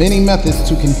use many methods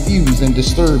to confuse and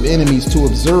disturb enemies to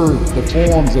observe the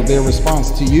forms of their response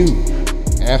to you.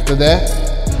 After that,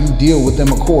 you deal with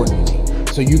them accordingly,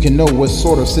 so you can know what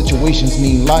sort of situations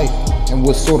mean life and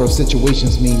what sort of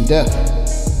situations mean death.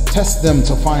 Test them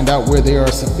to find out where they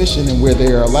are sufficient and where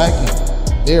they are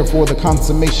lacking. Therefore, the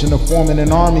consummation of forming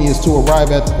an army is to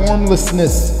arrive at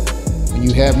formlessness. When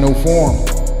you have no form,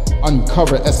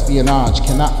 uncover espionage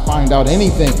cannot find out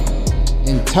anything.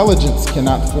 Intelligence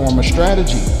cannot form a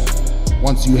strategy.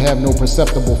 Once you have no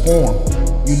perceptible form,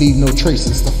 you leave no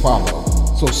traces to follow.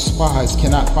 So spies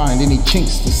cannot find any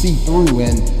chinks to see through,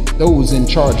 and those in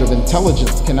charge of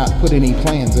intelligence cannot put any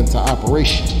plans into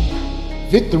operation.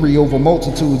 Victory over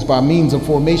multitudes by means of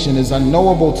formation is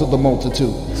unknowable to the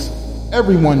multitudes.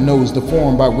 Everyone knows the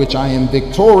form by which I am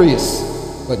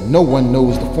victorious, but no one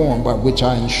knows the form by which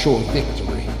I ensure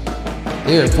victory.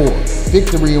 Therefore,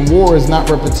 victory in war is not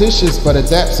repetitious, but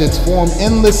adapts its form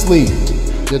endlessly.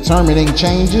 Determining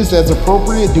changes as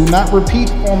appropriate, do not repeat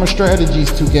former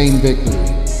strategies to gain victory.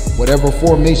 Whatever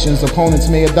formations opponents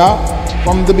may adopt,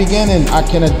 from the beginning I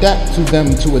can adapt to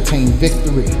them to attain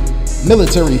victory.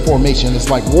 Military formation is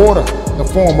like water. The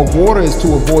form of water is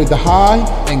to avoid the high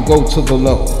and go to the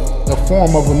low. The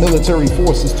form of a military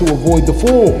force is to avoid the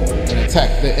full and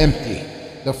attack the empty.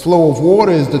 The flow of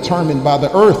water is determined by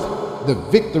the earth. The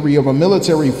victory of a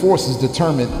military force is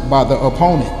determined by the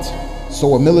opponent.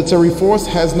 So a military force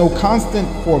has no constant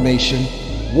formation.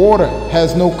 Water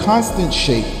has no constant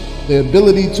shape. The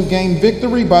ability to gain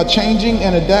victory by changing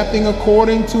and adapting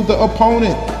according to the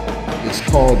opponent is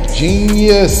called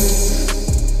genius.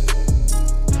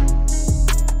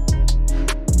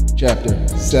 Chapter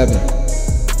 7.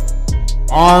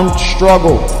 Armed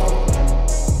struggle.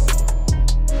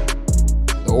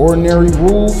 The ordinary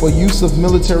rule for use of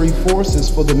military force is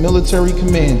for the military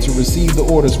command to receive the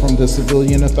orders from the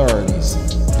civilian authorities,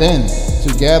 then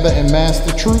to gather and mass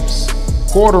the troops,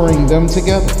 quartering them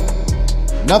together.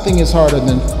 Nothing is harder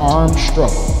than armed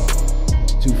struggle.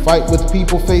 To fight with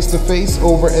people face to face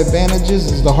over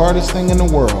advantages is the hardest thing in the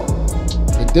world.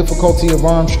 The difficulty of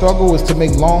armed struggle is to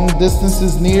make long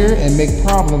distances near and make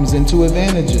problems into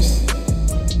advantages.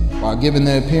 While giving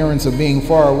the appearance of being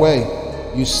far away,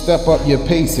 you step up your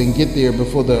pace and get there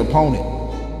before the opponent.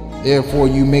 Therefore,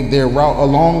 you make their route a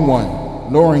long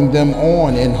one, luring them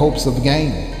on in hopes of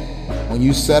gain. When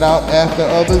you set out after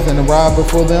others and arrive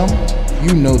before them,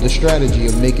 you know the strategy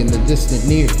of making the distant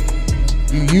near.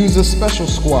 You use a special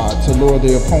squad to lure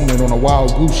the opponent on a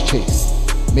wild goose chase,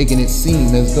 making it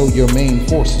seem as though your main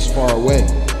force is far away.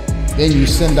 Then you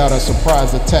send out a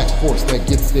surprise attack force that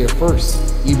gets there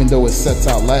first, even though it sets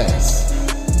out last.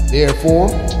 Therefore,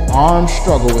 armed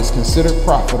struggle is considered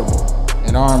profitable,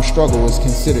 and armed struggle is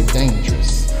considered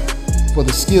dangerous. For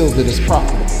the skilled, it is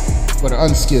profitable. For the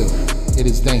unskilled, it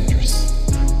is dangerous.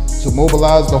 To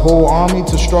mobilize the whole army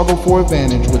to struggle for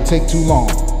advantage would take too long.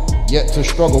 Yet to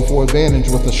struggle for advantage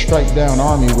with a strike-down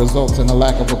army results in a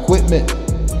lack of equipment.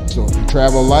 So if you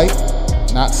travel light,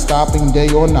 not stopping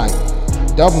day or night,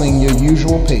 doubling your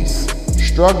usual pace,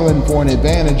 struggling for an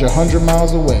advantage 100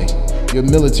 miles away, your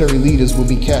military leaders will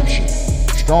be captured.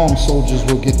 Strong soldiers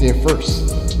will get there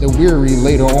first, the weary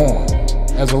later on.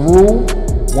 As a rule,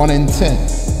 1 in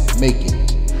 10 make it.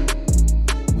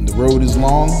 When the road is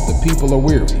long, the people are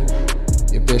weary.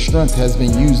 If their strength has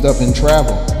been used up in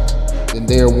travel, then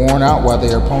they are worn out while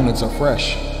their opponents are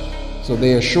fresh, so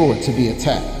they are sure to be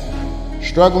attacked.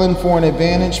 Struggling for an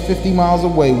advantage 50 miles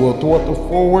away will thwart the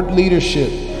forward leadership,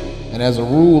 and as a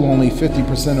rule, only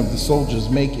 50% of the soldiers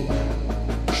make it.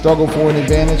 Struggle for an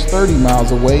advantage 30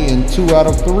 miles away, and 2 out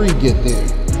of 3 get there.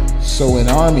 So an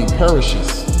army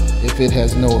perishes if it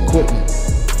has no equipment.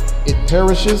 It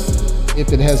perishes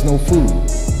if it has no food,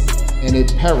 and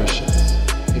it perishes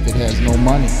if it has no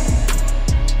money.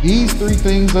 These 3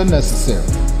 things are necessary.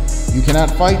 You cannot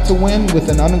fight to win with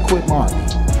an unequipped army.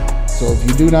 So if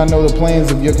you do not know the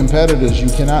plans of your competitors, you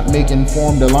cannot make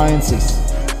informed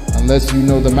alliances unless you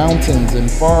know the mountains and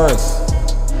forests,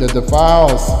 the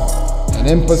defiles and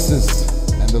impasses,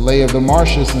 and the lay of the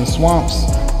marshes and swamps.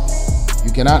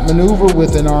 You cannot maneuver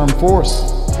with an armed force.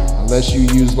 Unless you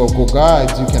use local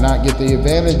guides, you cannot get the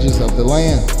advantages of the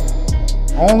land.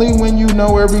 Only when you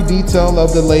know every detail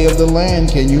of the lay of the land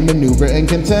can you maneuver and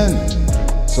contend.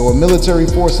 So a military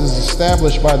force is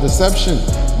established by deception,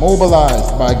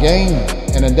 mobilized by gain,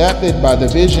 and adapted by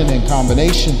division and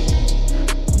combination.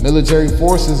 A military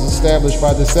force is established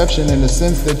by deception in the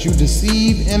sense that you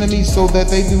deceive enemies so that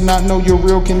they do not know your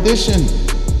real condition,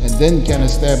 and then can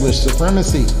establish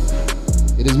supremacy.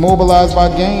 It is mobilized by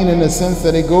gain in the sense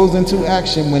that it goes into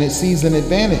action when it sees an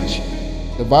advantage.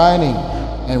 Dividing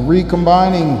and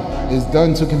recombining is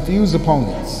done to confuse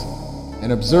opponents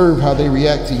and observe how they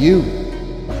react to you,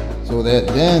 so that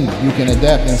then you can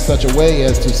adapt in such a way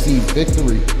as to seize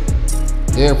victory.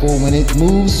 Therefore, when it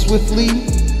moves swiftly,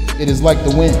 it is like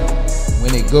the wind.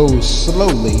 When it goes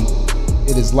slowly,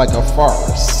 it is like a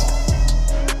forest.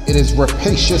 It is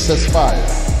rapacious as fire,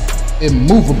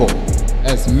 immovable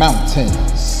as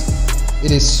mountains.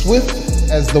 It is swift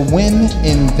as the wind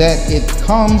in that it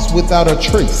comes without a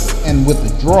trace and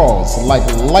withdraws like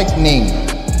lightning.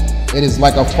 It is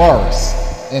like a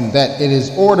forest in that it is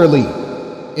orderly,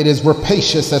 It is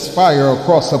rapacious as fire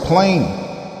across a plain,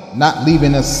 not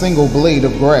leaving a single blade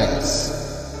of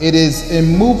grass. It is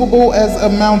immovable as a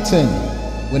mountain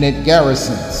when it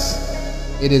garrisons.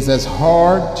 It is as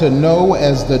hard to know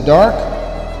as the dark.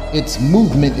 Its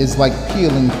movement is like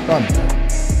pealing thunder.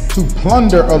 To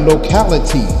plunder a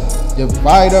locality,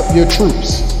 divide up your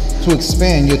troops. To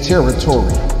expand your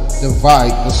territory,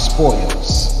 divide the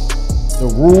spoils. The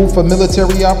rule for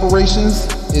military operations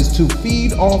is to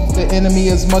feed off the enemy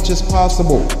as much as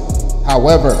possible.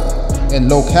 However, in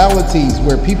localities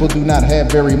where people do not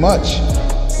have very much,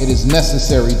 it is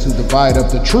necessary to divide up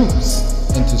the troops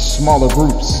into smaller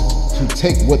groups to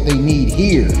take what they need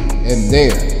here and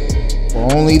there,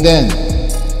 for only then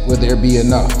will there be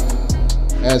enough.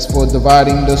 As for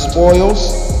dividing the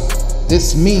spoils,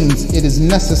 this means it is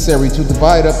necessary to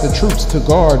divide up the troops to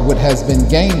guard what has been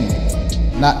gained,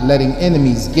 not letting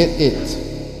enemies get it.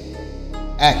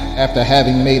 Act after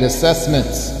having made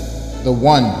assessments. The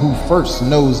one who first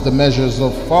knows the measures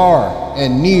of far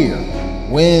and near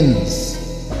wins.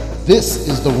 This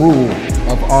is the rule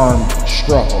of armed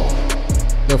struggle.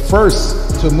 The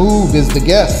first to move is the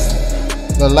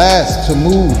guest. The last to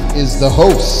move is the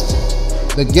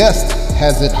host. The guest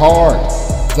has it hard.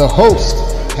 The host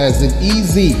has it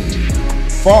easy.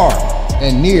 Far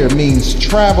and near means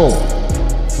travel,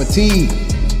 fatigue,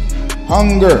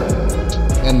 hunger,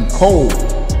 and cold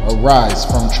arise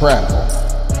from travel.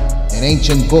 An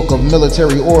ancient book of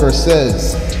military order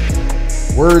says,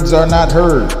 words are not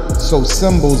heard, so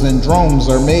symbols and drones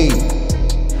are made.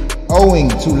 Owing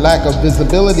to lack of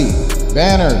visibility,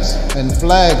 banners and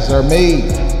flags are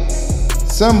made.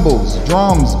 Symbols,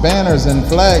 drums, banners, and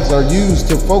flags are used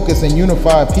to focus and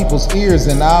unify people's ears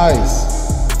and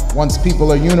eyes. Once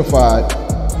people are unified,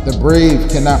 the brave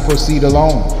cannot proceed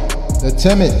alone. The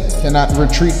timid cannot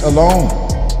retreat alone.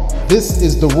 This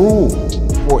is the rule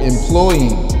for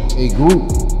employing a group.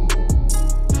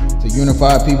 To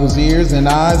unify people's ears and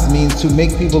eyes means to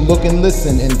make people look and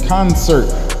listen in concert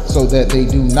so that they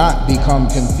do not become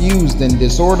confused and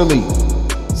disorderly.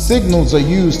 Signals are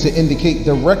used to indicate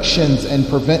directions and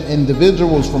prevent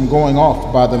individuals from going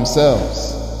off by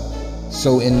themselves.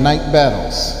 So in night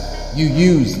battles, you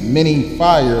use many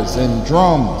fires and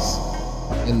drums.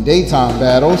 In daytime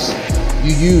battles,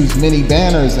 you use many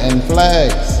banners and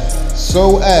flags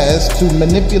so as to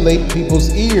manipulate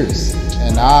people's ears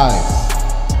and eyes.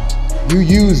 You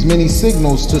use many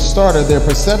signals to startle their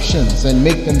perceptions and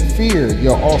make them fear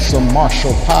your awesome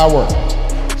martial power.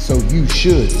 So you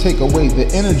should take away the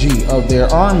energy of their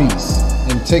armies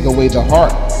and take away the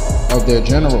heart of their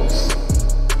generals.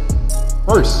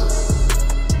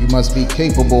 First, you must be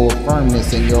capable of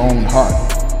firmness in your own heart.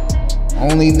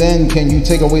 Only then can you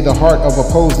take away the heart of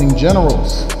opposing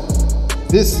generals.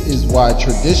 This is why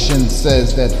tradition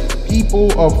says that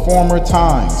people of former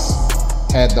times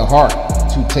had the heart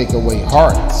to take away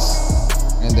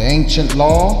hearts. And the ancient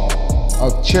law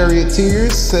of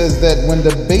charioteers says that when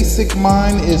the basic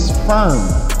mind is firm,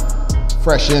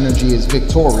 fresh energy is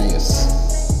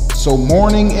victorious. So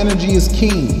morning energy is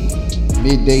keen,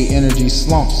 midday energy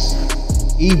slumps,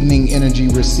 evening energy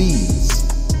recedes.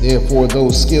 Therefore,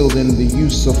 those skilled in the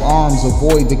use of arms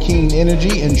avoid the keen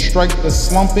energy and strike the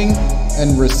slumping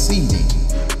and receding.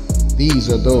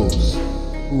 These are those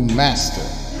who master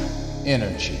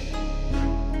energy.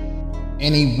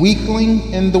 Any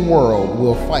weakling in the world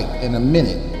will fight in a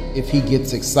minute if he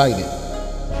gets excited.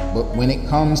 But when it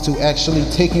comes to actually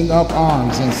taking up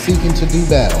arms and seeking to do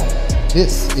battle,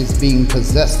 this is being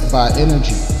possessed by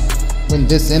energy. When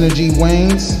this energy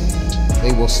wanes,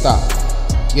 they will stop,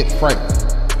 get frightened,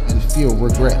 and feel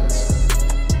regret.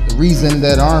 The reason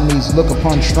that armies look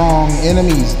upon strong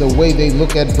enemies the way they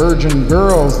look at virgin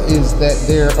girls is that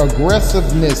their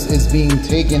aggressiveness is being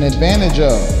taken advantage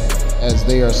of, as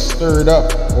they are stirred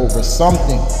up over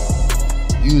something.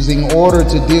 Using order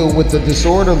to deal with the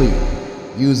disorderly,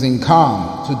 using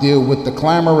calm to deal with the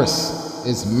clamorous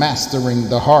is mastering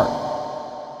the heart.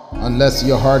 Unless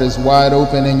your heart is wide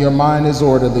open and your mind is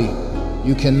orderly,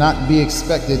 you cannot be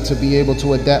expected to be able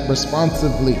to adapt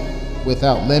responsively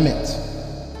without limit,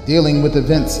 dealing with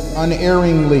events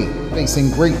unerringly, facing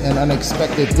great and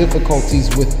unexpected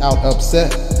difficulties without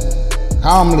upset,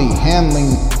 calmly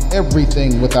handling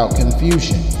everything without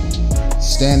confusion,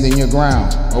 standing your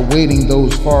ground, awaiting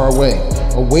those far away,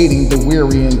 awaiting the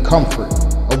weary in comfort,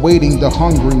 awaiting the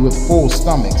hungry with full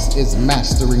stomachs is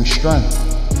mastering strength.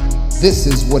 This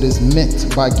is what is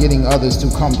meant by getting others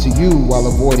to come to you while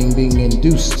avoiding being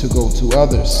induced to go to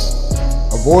others.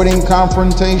 Avoiding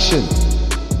confrontation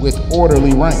with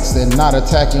orderly ranks and not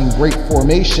attacking great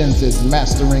formations is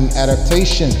mastering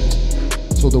adaptation.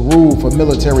 So the rule for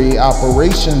military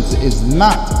operations is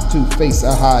not to face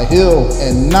a high hill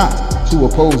and not to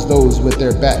oppose those with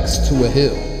their backs to a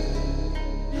hill.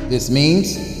 This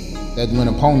means that when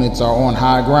opponents are on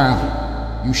high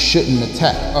ground, you shouldn't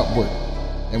attack upward,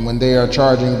 and when they are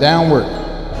charging downward,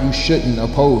 you shouldn't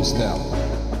oppose them.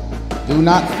 Do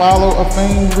not follow a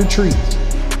feigned retreat.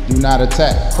 Do not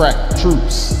attack crack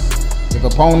troops. If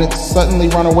opponents suddenly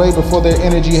run away before their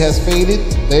energy has faded,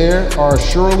 there are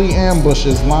surely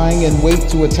ambushes lying in wait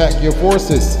to attack your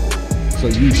forces, so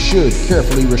you should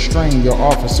carefully restrain your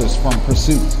officers from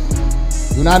pursuit.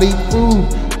 Do not eat food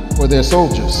for their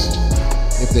soldiers.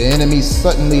 If the enemy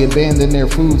suddenly abandon their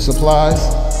food supplies,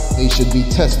 they should be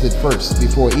tested first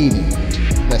before eating,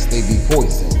 lest they be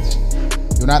poisoned.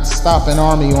 Do not stop an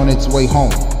army on its way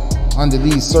home. Under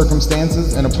these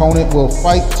circumstances, an opponent will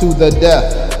fight to the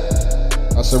death.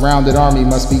 A surrounded army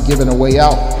must be given a way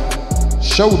out.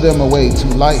 Show them a way to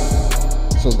life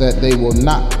so that they will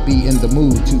not be in the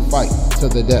mood to fight to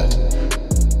the death.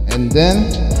 And then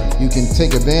you can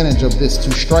take advantage of this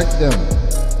to strike them.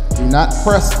 Do not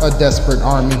press a desperate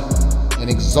army. An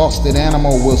exhausted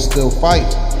animal will still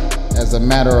fight as a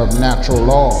matter of natural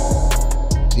law.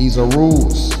 These are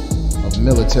rules of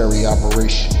military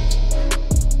operation.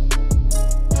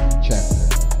 Chapter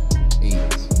 8.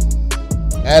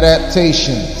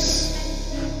 Adaptations.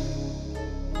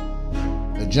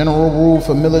 The general rule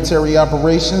for military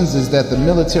operations is that the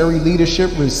military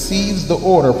leadership receives the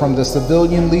order from the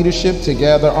civilian leadership to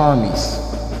gather armies.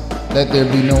 Let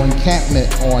there be no encampment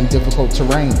on difficult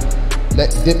terrain.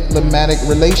 Let diplomatic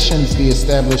relations be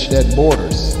established at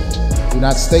borders. Do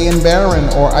not stay in barren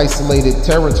or isolated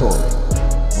territory.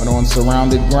 When on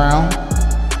surrounded ground,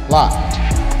 plot.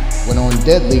 When on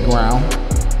deadly ground,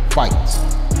 fight.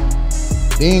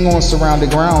 Being on surrounded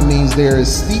ground means there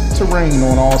is steep terrain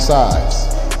on all sides,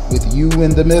 with you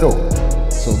in the middle,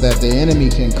 so that the enemy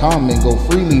can come and go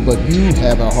freely, but you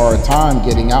have a hard time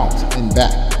getting out and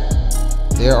back.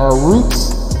 There are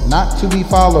routes not to be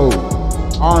followed,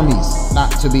 armies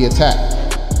not to be attacked,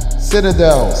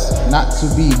 citadels not to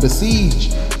be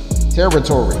besieged,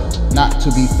 territory not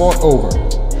to be fought over,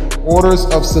 orders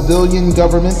of civilian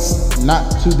governments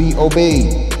not to be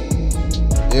obeyed.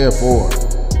 Therefore,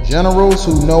 generals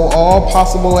who know all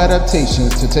possible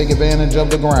adaptations to take advantage of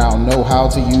the ground know how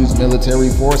to use military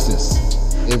forces.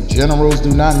 If generals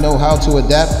do not know how to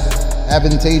adapt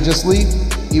advantageously,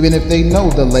 even if they know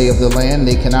the lay of the land,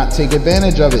 they cannot take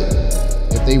advantage of it.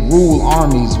 If they rule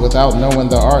armies without knowing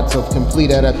the arts of complete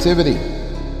adaptivity,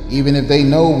 even if they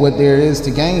know what there is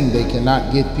to gain, they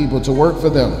cannot get people to work for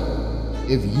them.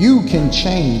 If you can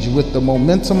change with the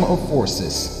momentum of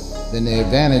forces, then the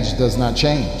advantage does not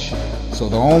change. So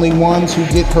the only ones who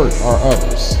get hurt are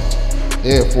others.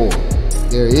 Therefore,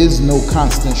 there is no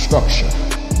constant structure.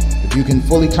 If you can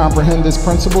fully comprehend this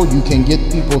principle, you can get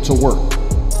people to work.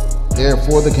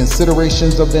 Therefore, the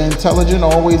considerations of the intelligent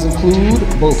always include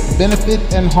both benefit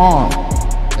and harm.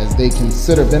 As they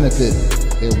consider benefit,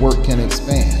 their work can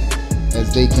expand.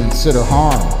 As they consider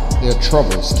harm, their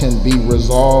troubles can be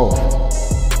resolved.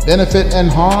 Benefit and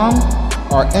harm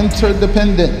are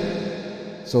interdependent,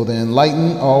 so the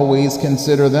enlightened always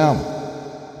consider them.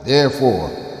 Therefore,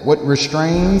 what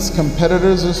restrains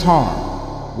competitors is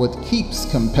harm. What keeps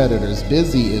competitors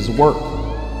busy is work.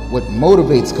 What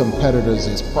motivates competitors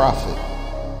is profit.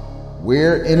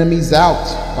 Wear enemies out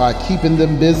by keeping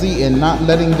them busy and not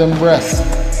letting them rest.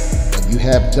 But you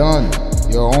have done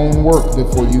your own work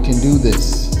before you can do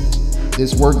this.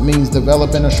 This work means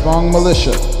developing a strong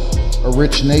militia, a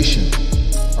rich nation,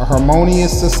 a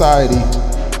harmonious society,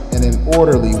 and an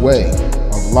orderly way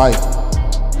of life.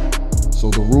 So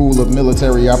the rule of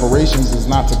military operations is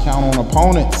not to count on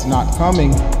opponents not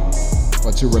coming,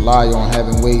 but to rely on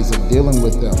having ways of dealing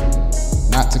with them.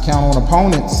 Not to count on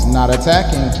opponents not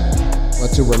attacking, but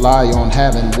to rely on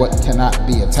having what cannot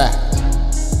be attacked.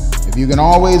 If you can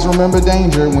always remember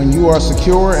danger when you are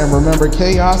secure and remember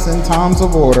chaos in times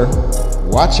of order,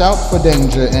 watch out for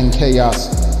danger and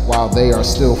chaos while they are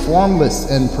still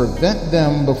formless and prevent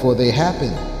them before they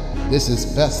happen. This is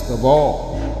best of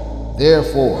all.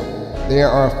 Therefore, there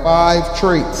are 5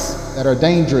 traits that are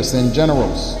dangerous in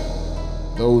generals.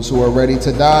 Those who are ready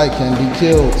to die can be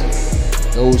killed.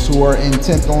 Those who are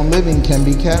intent on living can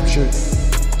be captured.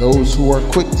 Those who are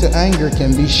quick to anger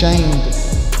can be shamed.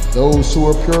 Those who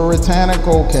are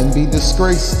puritanical can be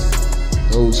disgraced.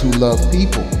 Those who love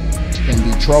people can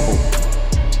be troubled.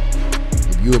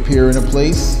 If you appear in a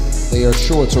place, they are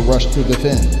sure to rush to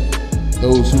defend.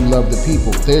 Those who love the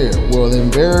people there will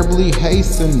invariably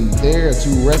hasten there to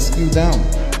rescue them,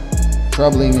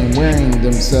 troubling and wearying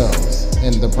themselves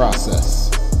in the process.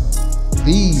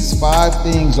 These 5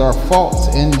 things are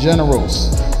faults in generals,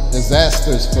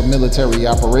 disasters for military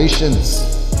operations.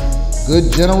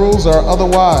 Good generals are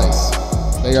otherwise.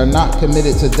 They are not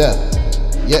committed to death,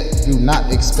 yet do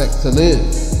not expect to live.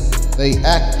 They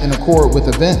act in accord with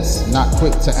events, not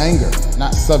quick to anger,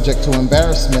 not subject to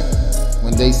embarrassment.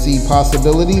 When they see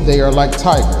possibility, they are like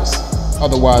tigers,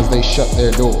 otherwise they shut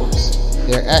their doors.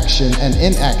 Their action and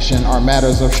inaction are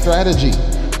matters of strategy,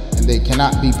 and they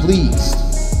cannot be pleased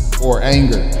or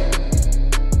angered.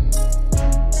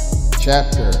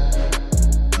 Chapter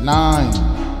 9.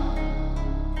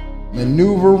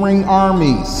 Maneuvering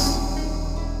armies.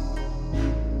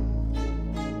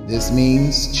 This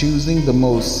means choosing the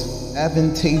most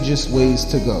advantageous ways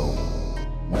to go.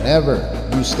 Whenever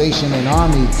you station an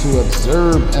army to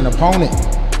observe an opponent,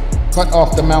 cut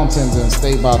off the mountains and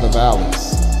stay by the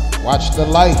valleys. Watch the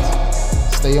light,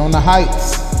 stay on the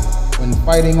heights. When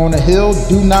fighting on a hill,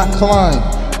 do not climb.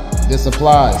 This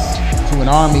applies to an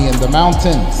army in the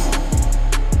mountains.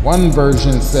 One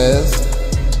version says,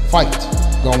 fight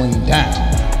going down,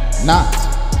 not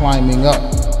climbing up.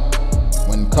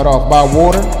 When cut off by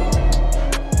water,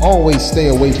 always stay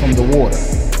away from the water.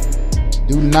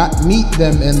 Do not meet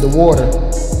them in the water.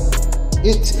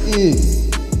 It is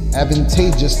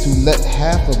advantageous to let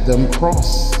half of them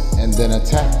cross and then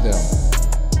attack them.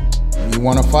 When you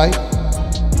want to fight,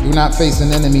 do not face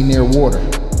an enemy near water.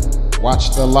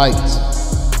 Watch the light.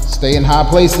 Stay in high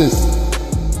places.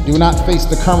 Do not face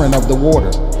the current of the water.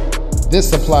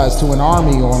 This applies to an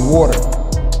army on water.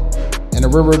 In a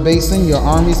river basin, your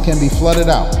armies can be flooded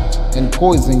out and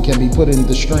poison can be put in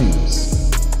the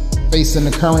streams. Facing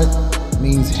the current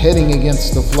means heading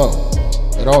against the flow.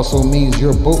 It also means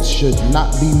your boats should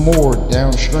not be moored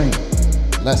downstream,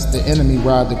 lest the enemy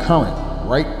ride the current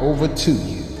right over to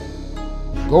you.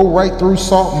 Go right through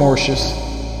salt marshes.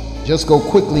 Just go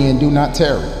quickly and do not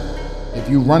tarry. If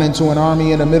you run into an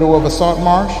army in the middle of a salt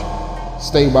marsh,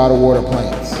 stay by the water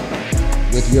plains,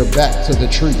 with your back to the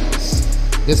trees.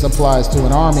 This applies to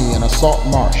an army in a salt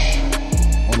marsh.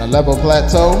 On a level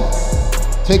plateau,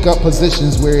 take up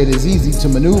positions where it is easy to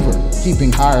maneuver,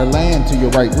 keeping higher land to your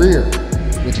right rear,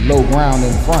 with low ground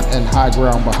in front and high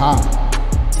ground behind.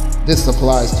 This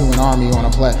applies to an army on a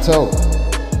plateau.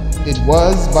 It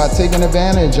was by taking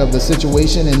advantage of the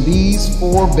situation in these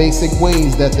 4 basic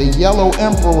ways that the Yellow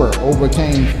Emperor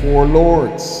overcame 4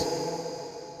 lords.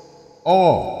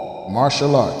 All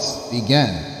martial arts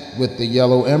began with the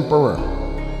Yellow Emperor,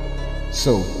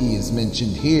 so he is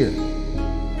mentioned here.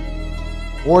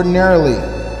 Ordinarily,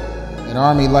 an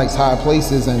army likes high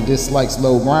places and dislikes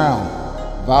low ground,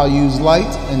 values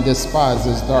light and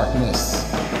despises darkness.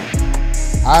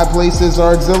 High places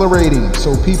are exhilarating,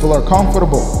 so people are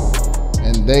comfortable,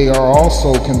 and they are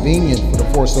also convenient for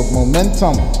the force of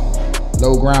momentum.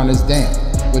 Low ground is damp,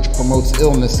 which promotes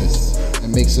illnesses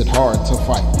and makes it hard to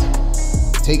fight.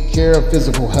 Take care of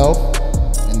physical health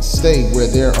and stay where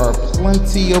there are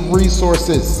plenty of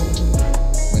resources.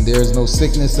 When there is no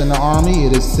sickness in the army,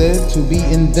 it is said to be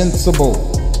invincible.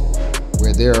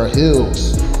 Where there are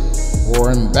hills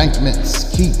or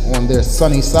embankments, keep on their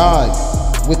sunny side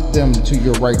with them to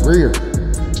your right rear.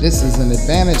 This is an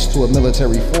advantage to a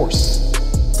military force,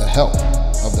 the help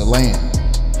of the land.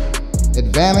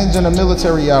 Advantage in a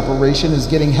military operation is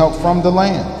getting help from the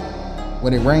land.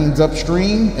 When it rains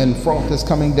upstream and froth is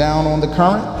coming down on the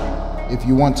current, if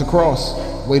you want to cross,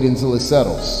 wait until it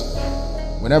settles.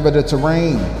 Whenever the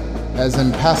terrain has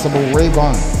impassable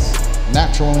ravines,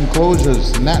 natural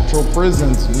enclosures, natural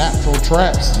prisons, natural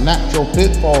traps, natural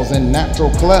pitfalls, and natural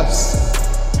clefts,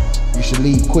 you should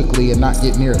leave quickly and not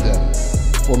get near them.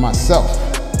 For myself,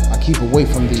 I keep away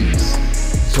from these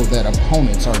so that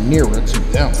opponents are nearer to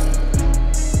them.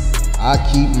 I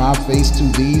keep my face to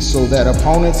these so that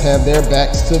opponents have their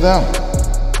backs to them.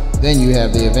 Then you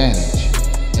have the advantage,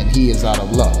 and he is out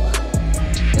of luck.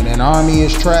 When an army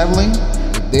is traveling,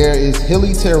 if there is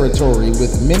hilly territory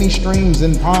with many streams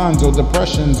and ponds or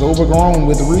depressions overgrown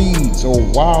with reeds or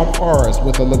wild forests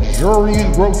with a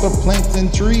luxuriant growth of plants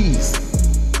and trees,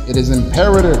 it is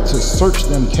imperative to search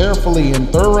them carefully and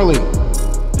thoroughly,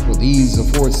 for these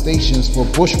afford stations for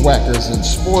bushwhackers and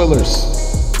spoilers.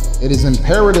 It is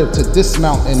imperative to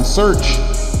dismount and search,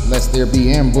 lest there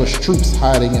be ambushed troops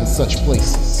hiding in such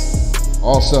places.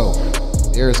 Also,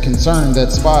 there is concern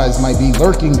that spies might be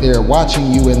lurking there,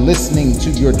 watching you and listening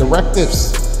to your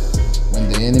directives. When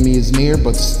the enemy is near,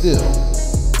 but still,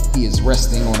 he is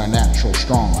resting on a natural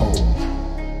stronghold.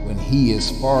 When he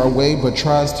is far away but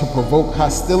tries to provoke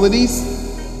hostilities,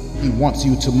 he wants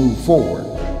you to move forward.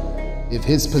 If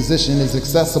his position is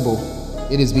accessible,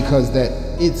 it is because that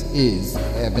it is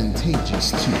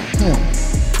advantageous to him.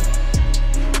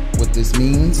 With What this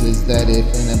means is that if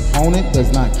an opponent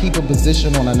does not keep a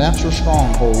position on a natural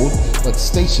stronghold, but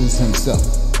stations himself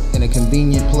in a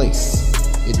convenient place,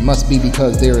 it must be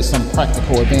because there is some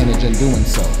practical advantage in doing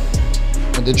so.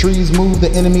 When the trees move,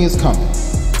 the enemy is coming.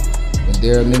 When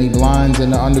there are many blinds in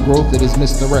the undergrowth, it is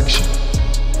misdirection.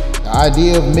 The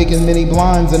idea of making many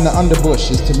blinds in the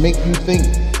underbush is to make you think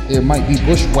there might be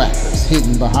bushwhackers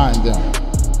hidden behind them.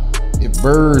 If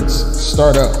birds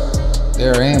start up,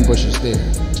 there are ambushes there.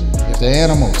 If the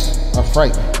animals are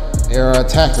frightened, there are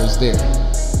attackers there.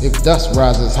 If dust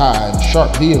rises high and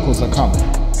sharp vehicles are coming,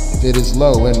 if it is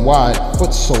low and wide,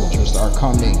 foot soldiers are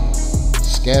coming.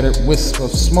 Scattered wisps of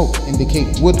smoke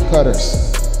indicate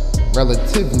woodcutters.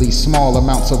 Relatively small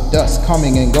amounts of dust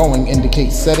coming and going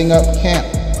indicate setting up camp.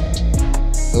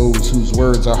 Those whose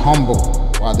words are humble,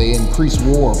 while they increase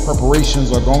war,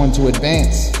 preparations are going to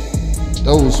advance.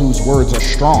 Those whose words are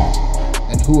strong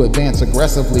and who advance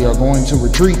aggressively are going to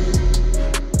retreat.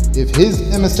 If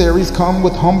his emissaries come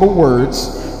with humble words,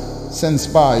 send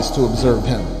spies to observe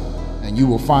him, and you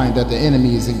will find that the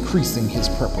enemy is increasing his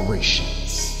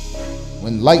preparations.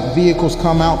 When light vehicles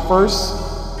come out first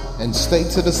and stay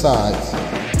to the sides,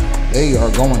 they are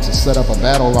going to set up a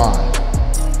battle line.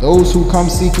 Those who come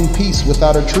seeking peace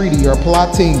without a treaty are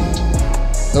plotting.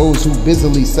 Those who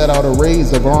busily set out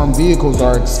arrays of armed vehicles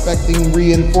are expecting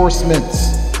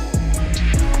reinforcements.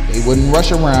 They wouldn't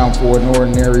rush around for an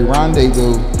ordinary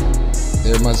rendezvous.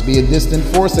 There must be a distant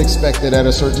force expected at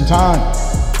a certain time,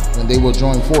 when they will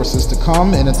join forces to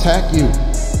come and attack you.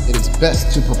 It is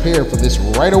best to prepare for this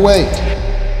right away.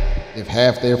 If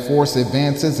half their force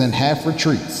advances and half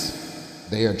retreats,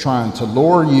 they are trying to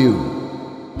lure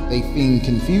you. They feign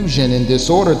confusion and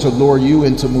disorder to lure you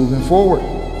into moving forward.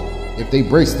 If they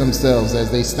brace themselves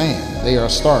as they stand, they are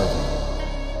starving.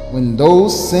 When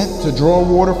those sent to draw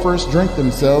water first drink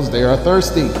themselves, they are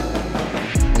thirsty.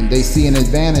 When they see an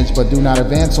advantage but do not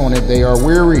advance on it, they are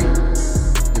weary.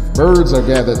 If birds are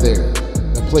gathered there,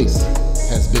 the place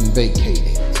has been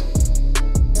vacated.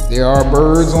 If there are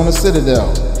birds on a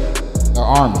citadel, the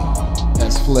army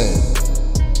has fled.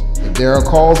 If there are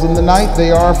calls in the night,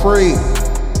 they are afraid.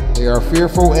 They are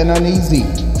fearful and uneasy,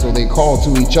 so they call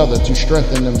to each other to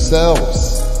strengthen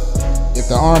themselves. If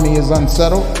the army is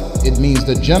unsettled, it means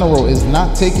the general is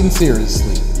not taken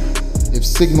seriously. If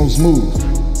signals move,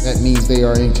 that means they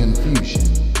are in confusion.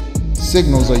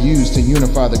 Signals are used to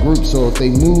unify the group, so if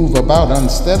they move about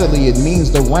unsteadily, it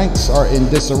means the ranks are in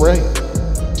disarray.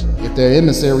 If their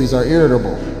emissaries are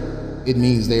irritable, it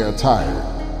means they are tired.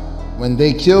 When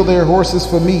they kill their horses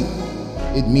for meat,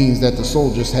 it means that the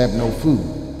soldiers have no food.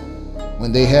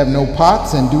 When they have no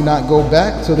pots and do not go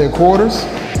back to their quarters,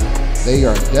 they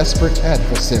are desperate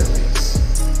adversaries.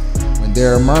 When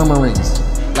there are murmurings,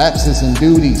 lapses in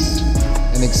duties,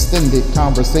 and extended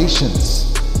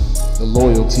conversations, the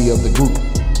loyalty of the group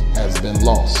has been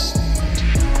lost.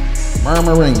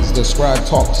 Murmurings describe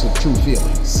talks of true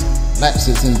feelings.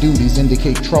 Lapses in duties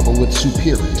indicate trouble with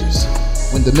superiors.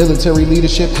 When the military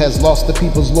leadership has lost the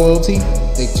people's loyalty,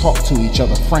 they talk to each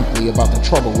other frankly about the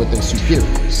trouble with their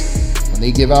superiors. When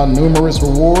they give out numerous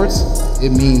rewards, it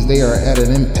means they are at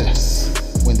an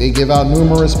impasse. When they give out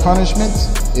numerous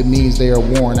punishments, it means they are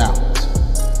worn out.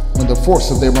 When the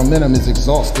force of their momentum is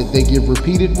exhausted, they give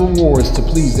repeated rewards to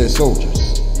please their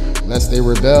soldiers, lest they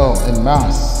rebel en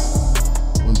masse.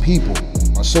 When people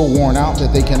are so worn out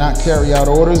that they cannot carry out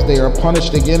orders, they are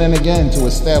punished again and again to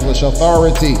establish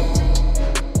authority.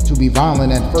 To be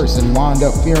violent at first and wind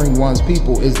up fearing one's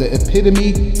people is the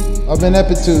epitome of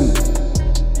ineptitude.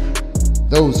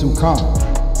 Those who come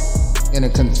in a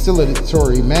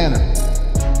conciliatory manner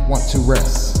want to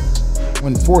rest.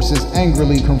 When forces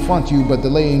angrily confront you but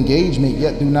delay engagement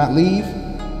yet do not leave,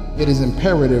 it is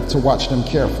imperative to watch them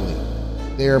carefully.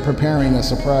 They are preparing a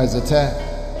surprise attack.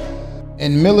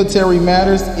 In military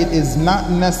matters, it is not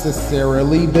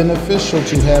necessarily beneficial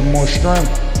to have more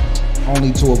strength,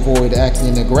 only to avoid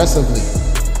acting aggressively.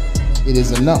 It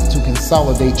is enough to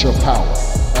consolidate your power,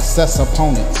 assess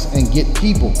opponents, and get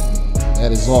people.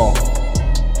 That is all.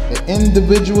 The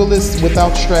individualists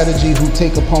without strategy who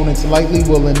take opponents lightly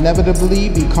will inevitably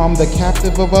become the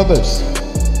captive of others.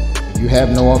 If you have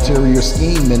no ulterior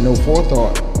scheme and no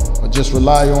forethought, or just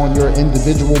rely on your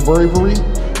individual bravery,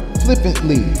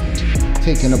 flippantly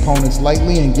taking opponents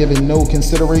lightly and giving no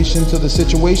consideration to the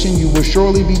situation, you will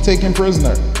surely be taken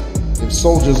prisoner. If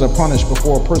soldiers are punished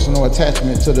before a personal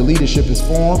attachment to the leadership is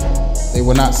formed, they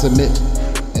will not submit.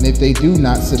 And if they do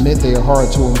not submit, they are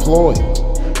hard to employ.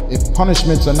 If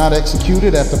punishments are not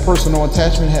executed after personal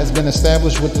attachment has been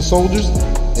established with the soldiers,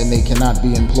 then they cannot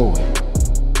be employed.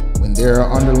 When there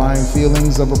are underlying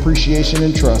feelings of appreciation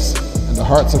and trust, and the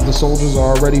hearts of the soldiers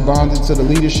are already bonded to the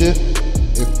leadership,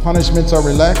 if punishments are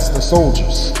relaxed, the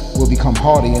soldiers will become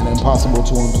haughty and impossible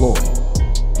to employ.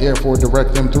 Therefore,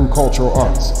 direct them through cultural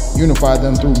arts. Unify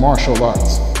them through martial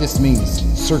arts. This means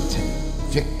certain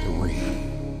victory.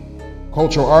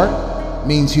 Cultural art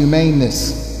means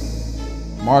humaneness.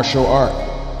 Martial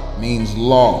art means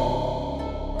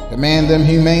law. Command them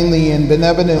humanely and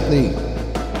benevolently.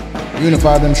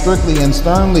 Unify them strictly and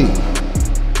sternly.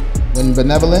 When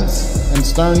benevolence and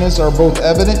sternness are both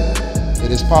evident,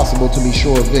 it is possible to be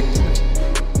sure of victory.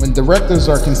 When directives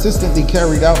are consistently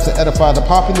carried out to edify the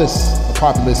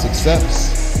populace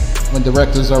accepts. When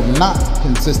directives are not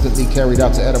consistently carried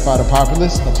out to edify the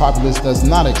populace does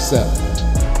not accept.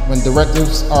 When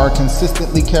directives are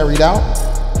consistently carried out,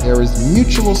 there is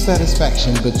mutual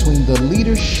satisfaction between the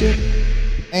leadership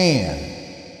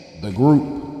and the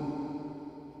group.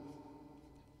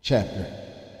 Chapter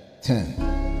 10.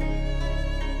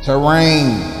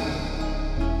 Terrain.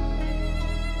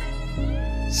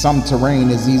 Some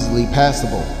terrain is easily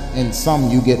passable, in some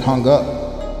you get hung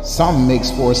up. Some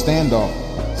makes for a standoff,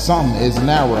 some is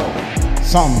narrow,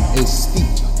 some is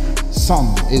steep,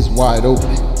 some is wide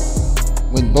open.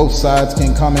 When both sides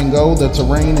can come and go, the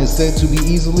terrain is said to be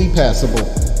easily passable.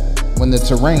 When the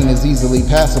terrain is easily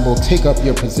passable, take up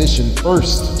your position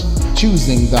first,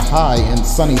 choosing the high and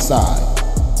sunny side,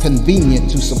 convenient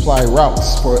to supply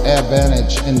routes for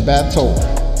advantage in battle.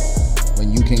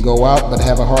 When you can go out but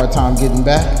have a hard time getting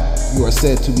back, you are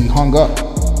said to be hung up.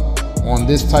 On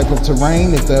this type of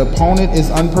terrain, if the opponent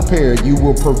is unprepared, you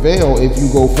will prevail if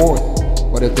you go forth.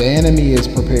 But if the enemy is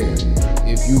prepared,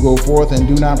 if you go forth and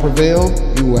do not prevail,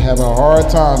 you will have a hard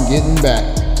time getting back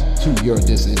to your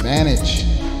disadvantage.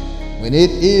 When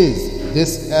it is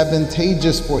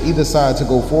disadvantageous for either side to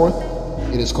go forth,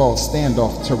 it is called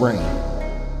standoff terrain.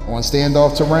 On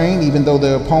standoff terrain, even though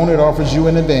the opponent offers you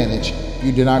an advantage,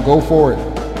 you do not go for it.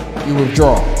 You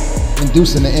withdraw,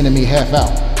 inducing the enemy half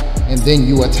out, and then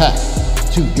you attack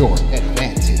to your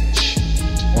advantage.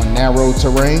 On narrow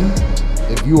terrain,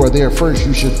 if you are there first,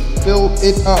 you should fill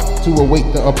it up to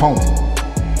await the opponent.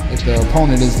 If the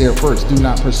opponent is there first, do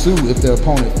not pursue if the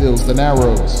opponent fills the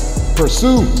narrows.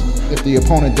 Pursue if the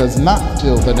opponent does not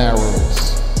fill the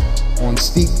narrows. On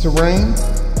steep terrain,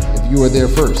 if you are there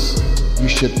first, you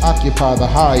should occupy the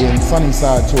high and sunny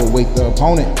side to await the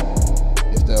opponent.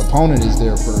 If the opponent is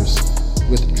there first,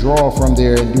 withdraw from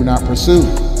there and do not pursue.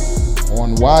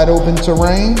 On wide open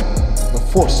terrain, the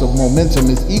force of momentum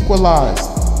is equalized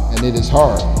and it is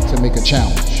hard to make a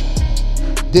challenge.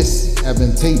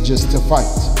 Disadvantageous to fight.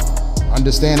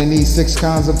 Understanding these 6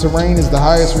 kinds of terrain is the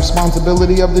highest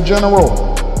responsibility of the general,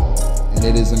 and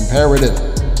it is imperative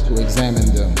to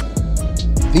examine them.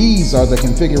 These are the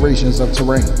configurations of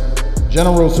terrain.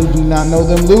 Generals who do not know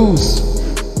them lose.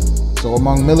 So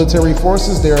among military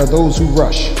forces, there are those who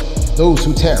rush, those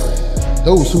who tarry,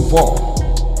 those who fall,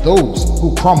 those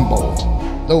who crumble,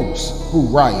 those who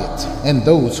riot, and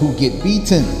those who get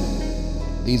beaten.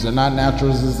 These are not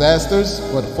natural disasters,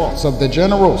 but faults of the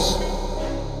generals.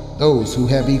 Those who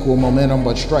have equal momentum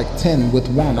but strike 10 with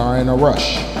 1 are in a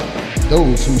rush.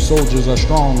 Those whose soldiers are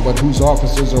strong but whose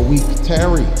officers are weak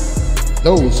tarry.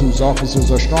 Those whose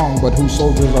officers are strong but whose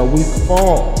soldiers are weak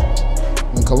fall.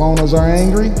 When colonels are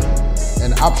angry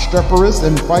and obstreperous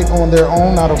and fight on their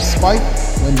own out of spite,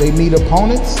 when they meet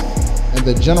opponents and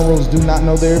the generals do not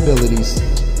know their abilities,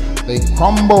 they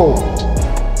crumble.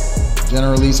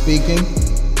 Generally speaking,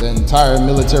 the entire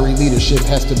military leadership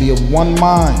has to be of one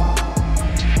mind.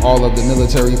 All of the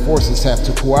military forces have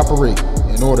to cooperate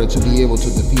in order to be able to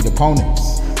defeat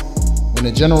opponents. When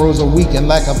the generals are weak and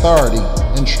lack authority,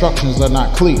 instructions are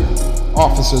not clear,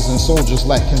 officers and soldiers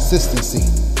lack consistency,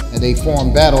 and they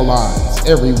form battle lines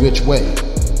every which way.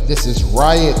 This is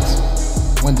riot.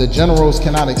 When the generals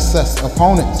cannot access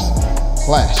opponents,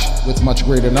 clash with much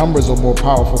greater numbers or more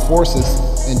powerful forces,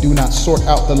 and do not sort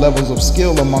out the levels of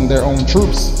skill among their own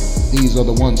troops, these are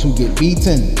the ones who get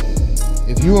beaten.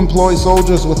 If you employ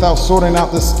soldiers without sorting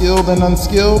out the skilled and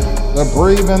unskilled, the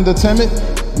brave and the timid,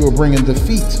 you are bringing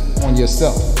defeat on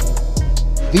yourself.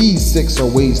 These 6 are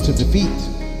ways to defeat.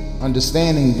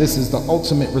 Understanding this is the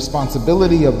ultimate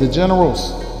responsibility of the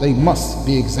generals, they must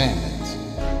be examined.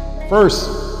 First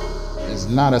is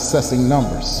not assessing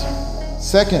numbers.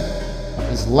 Second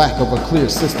is lack of a clear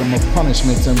system of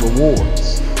punishments and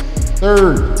rewards.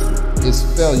 Third is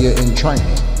failure in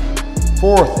training.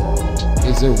 Fourth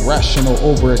is irrational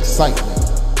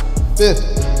overexcitement.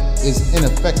 Fifth is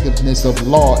ineffectiveness of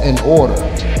law and order.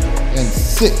 And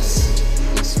 6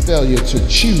 is failure to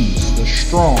choose the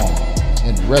strong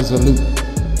and resolute.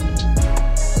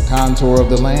 The contour of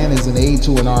the land is an aid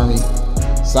to an army.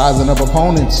 Sizing up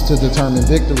opponents to determine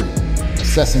victory.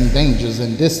 Assessing dangers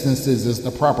and distances is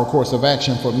the proper course of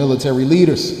action for military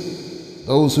leaders.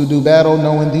 Those who do battle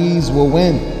knowing these will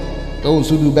win. Those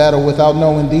who do battle without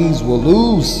knowing these will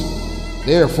lose.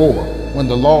 Therefore, when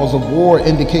the laws of war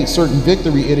indicate certain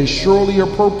victory, it is surely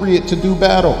appropriate to do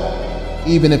battle,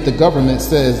 even if the government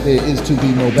says there is to be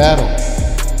no battle.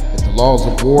 If the laws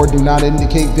of war do not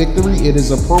indicate victory, it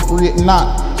is appropriate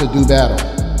not to do battle,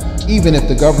 even if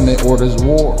the government orders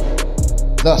war.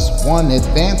 Thus, one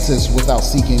advances without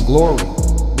seeking glory,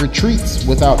 retreats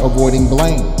without avoiding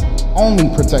blame,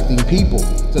 only protecting people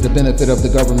to the benefit of the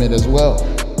government as well,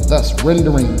 thus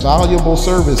rendering valuable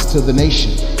service to the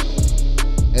nation.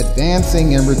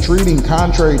 Advancing and retreating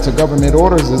contrary to government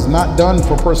orders is not done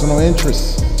for personal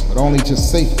interests, but only to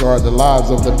safeguard the lives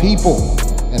of the people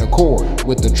in accord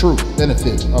with the true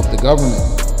benefit of the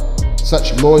government.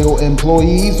 Such loyal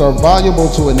employees are valuable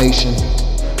to a nation.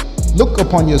 Look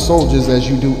upon your soldiers as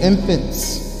you do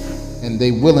infants, and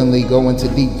they willingly go into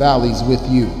deep valleys with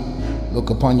you. Look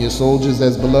upon your soldiers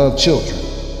as beloved children,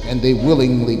 and they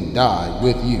willingly die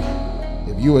with you.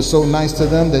 If you are so nice to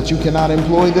them that you cannot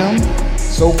employ them,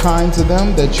 so kind to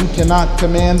them that you cannot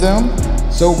command them,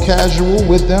 so casual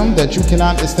with them that you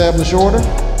cannot establish order,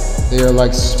 they are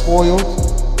like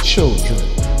spoiled children,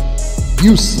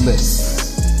 useless.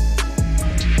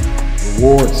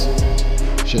 Rewards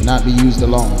should not be used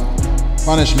alone.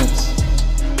 Punishments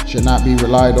should not be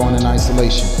relied on in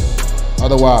isolation.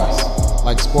 Otherwise,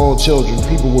 like spoiled children,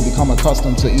 people will become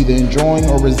accustomed to either enjoying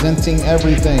or resenting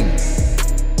everything.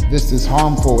 This is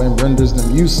harmful and renders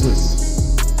them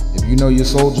useless. If you know your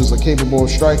soldiers are capable of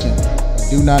striking, but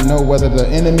do not know whether the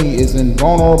enemy is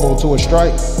invulnerable to a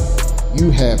strike,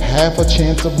 you have half a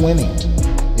chance of winning.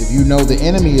 If you know the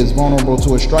enemy is vulnerable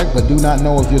to a strike, but do not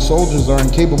know if your soldiers are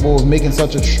incapable of making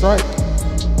such a strike,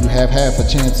 you have half a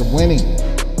chance of winning.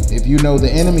 If you know the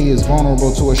enemy is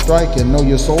vulnerable to a strike and know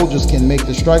your soldiers can make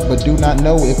the strike, but do not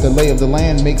know if the lay of the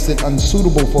land makes it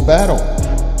unsuitable for battle,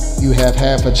 you have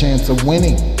half a chance of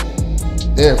winning.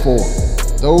 Therefore,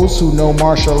 those who know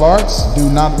martial arts do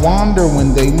not wander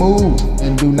when they move,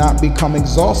 and do not become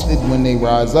exhausted when they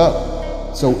rise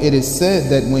up. So it is said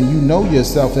that when you know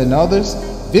yourself and others,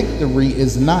 victory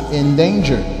is not in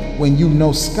danger. When you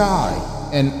know sky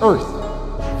and earth,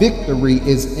 victory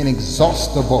is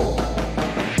inexhaustible.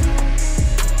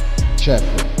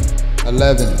 Chapter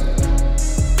 11.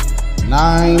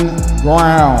 9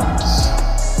 grounds.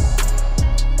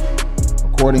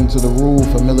 According to the rule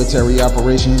for military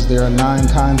operations, there are 9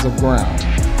 kinds of ground.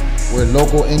 Where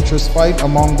local interests fight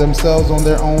among themselves on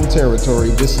their own territory,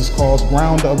 this is called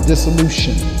ground of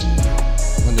dissolution.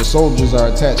 When the soldiers are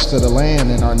attached to the land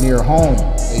and are near home,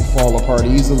 they fall apart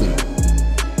easily.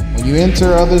 When you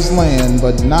enter others' land,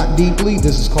 but not deeply,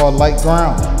 this is called light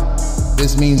ground.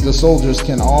 This means the soldiers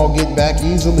can all get back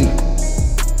easily.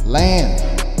 Land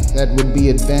that would be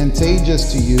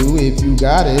advantageous to you if you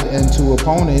got it, and to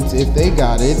opponents if they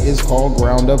got it, is called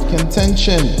ground of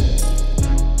contention.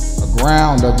 A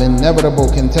ground of inevitable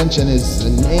contention is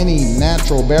in any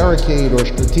natural barricade or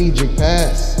strategic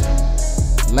pass.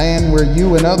 Land where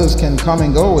you and others can come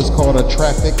and go is called a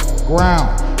traffic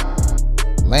ground.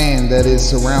 Land that is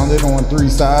surrounded on 3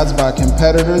 sides by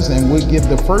competitors and would give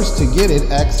the first to get it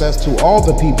access to all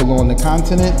the people on the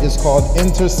continent is called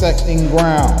intersecting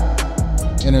ground.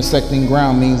 Intersecting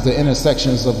ground means the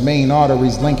intersections of main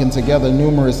arteries linking together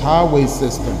numerous highway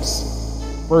systems.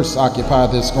 First occupy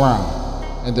this ground,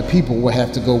 and the people will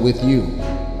have to go with you.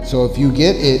 So if you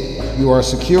get it, you are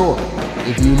secure.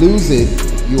 If you lose it,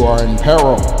 you are in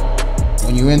peril.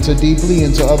 When you enter deeply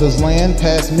into others' land,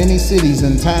 past many cities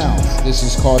and towns, this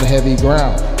is called heavy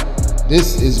ground.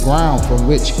 This is ground from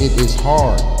which it is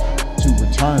hard to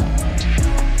return.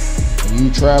 When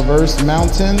you traverse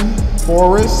mountain,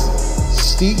 forests,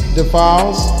 steep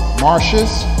defiles,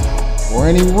 marshes, or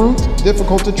any route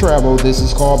difficult to travel, this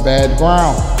is called bad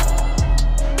ground.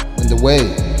 When the way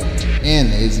in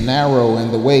is narrow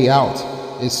and the way out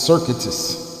is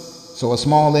circuitous, so a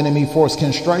small enemy force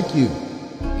can strike you.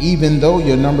 Even though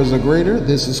your numbers are greater,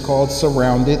 this is called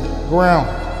surrounded ground.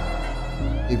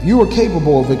 If you are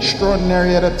capable of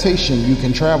extraordinary adaptation, you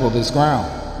can travel this ground.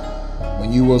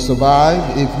 When you will survive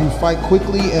if you fight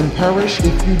quickly, and perish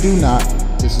if you do not,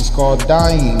 this is called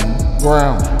dying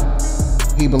ground.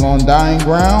 People on dying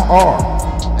ground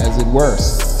are, as it were,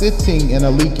 sitting in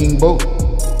a leaking boat,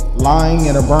 lying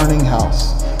in a burning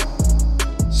house.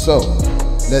 So,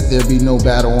 let there be no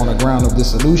battle on a ground of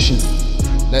dissolution.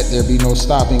 Let there be no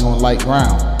stopping on light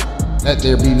ground. Let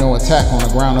there be no attack on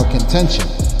a ground of contention.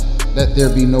 Let there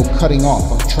be no cutting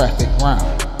off of traffic ground.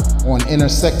 On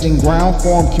intersecting ground,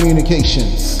 form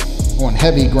communications. On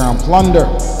heavy ground, plunder.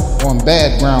 On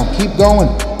bad ground, keep going.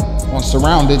 On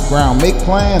surrounded ground, make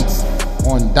plans.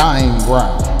 On dying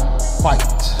ground, fight.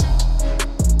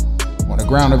 On a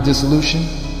ground of dissolution,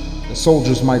 the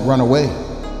soldiers might run away.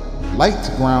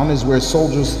 Light ground is where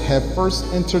soldiers have first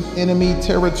entered enemy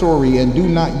territory and do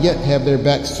not yet have their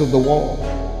backs to the wall.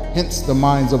 Hence, the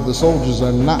minds of the soldiers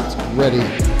are not ready,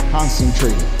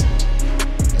 concentrated,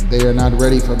 and they are not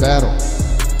ready for battle.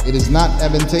 It is not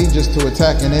advantageous to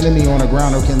attack an enemy on a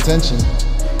ground of contention.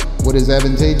 What is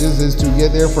advantageous is to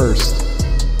get there first.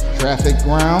 Traffic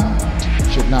ground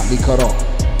should not be cut off,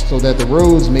 so that the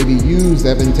roads may be used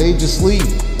advantageously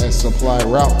as supply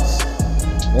routes.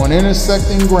 On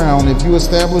intersecting ground, if you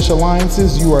establish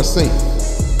alliances, you are safe.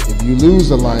 If you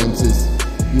lose alliances,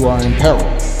 you are in peril.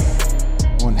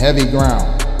 On heavy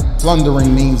ground,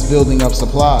 plundering means building up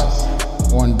supplies.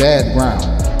 On bad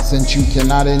ground, since you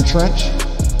cannot entrench,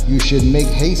 you should make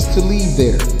haste to leave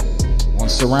there. On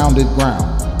surrounded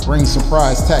ground, bring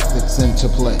surprise tactics into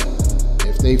play.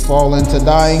 If they fall into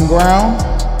dying ground,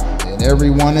 then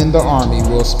everyone in the army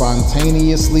will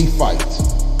spontaneously fight.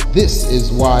 This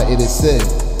is why it is said,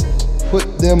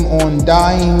 put them on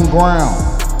dying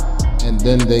ground, and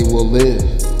then they will live.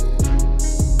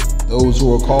 Those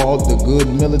who are called the good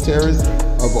militaries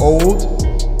of old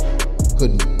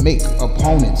could make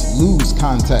opponents lose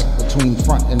contact between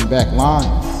front and back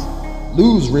lines,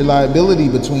 lose reliability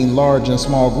between large and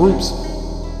small groups,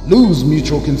 lose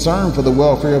mutual concern for the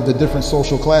welfare of the different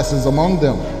social classes among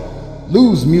them,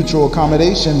 lose mutual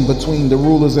accommodation between the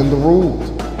rulers and the ruled,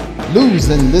 lose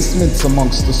enlistments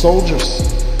amongst the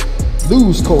soldiers,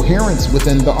 lose coherence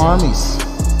within the armies.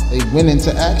 They went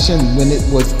into action when it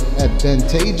was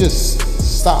advantageous,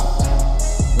 stopped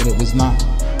when it was not.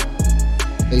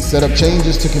 They set up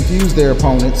changes to confuse their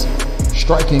opponents,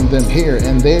 striking them here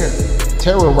and there,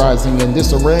 terrorizing and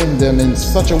disarraying them in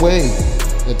such a way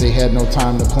that they had no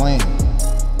time to plan.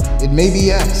 It may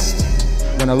be asked,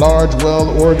 when a large,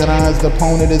 well-organized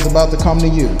opponent is about to come to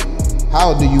you,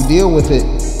 how do you deal with it?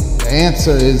 The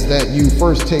answer is that you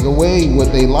first take away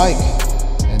what they like,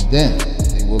 and then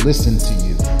they will listen to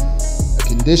you. A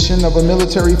condition of a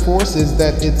military force is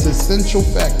that its essential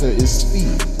factor is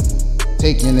speed,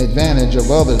 taking advantage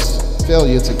of others'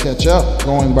 failure to catch up,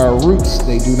 going by routes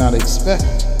they do not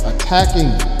expect, attacking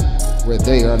where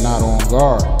they are not on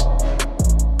guard.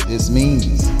 This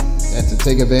means that to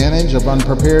take advantage of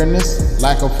unpreparedness,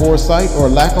 lack of foresight, or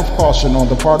lack of caution on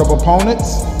the part of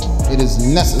opponents, it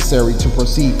is necessary to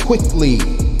proceed quickly.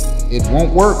 It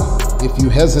won't work if you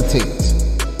hesitate.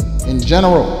 In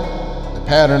general, the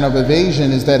pattern of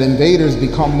evasion is that invaders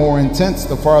become more intense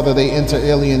the farther they enter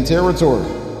alien territory,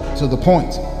 to the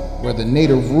point where the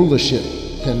native rulership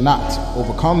cannot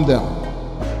overcome them.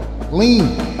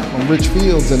 Glean from rich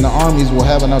fields and the armies will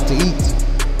have enough to eat.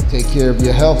 Take care of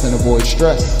your health and avoid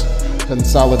stress.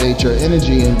 Consolidate your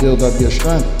energy and build up your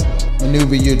strength.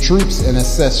 Maneuver your troops and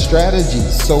assess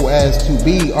strategies so as to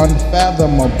be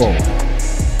unfathomable.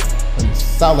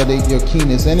 Consolidate your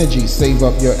keenest energy, save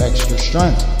up your extra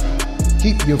strength.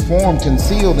 Keep your form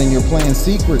concealed and your plan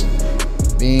secret.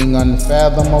 Being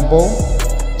unfathomable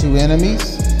to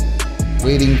enemies,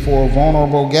 waiting for a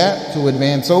vulnerable gap to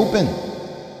advance open.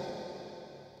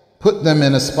 Put them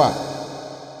in a spot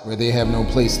where they have no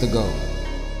place to go,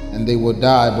 and they will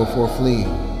die before fleeing.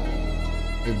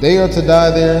 If they are to die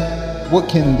there, what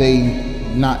can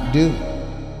they not do?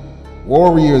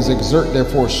 Warriors exert their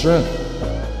force strength.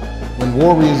 When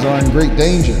warriors are in great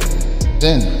danger,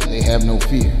 then they have no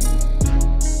fear.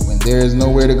 When there is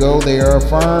nowhere to go, they are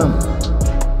firm.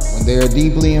 When they are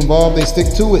deeply involved, they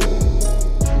stick to it.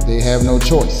 If they have no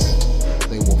choice,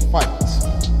 they will fight.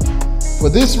 For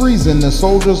this reason, the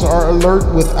soldiers are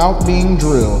alert without being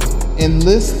drilled,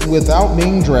 enlist without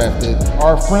being drafted,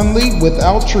 are friendly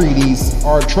without treaties,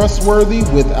 are trustworthy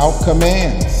without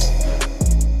commands.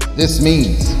 This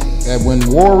means that when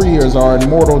warriors are in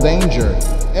mortal danger,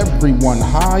 everyone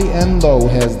high and low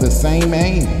has the same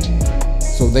aim.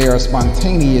 So they are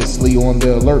spontaneously on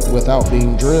the alert without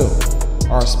being drilled,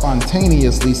 are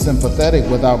spontaneously sympathetic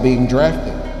without being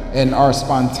drafted, and are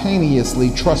spontaneously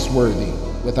trustworthy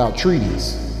without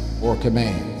treaties or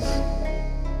commands.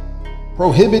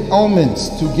 Prohibit omens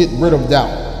to get rid of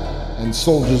doubt, and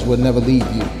soldiers will never leave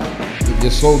you. If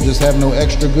your soldiers have no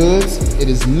extra goods, it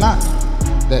is not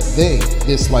that they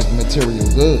dislike material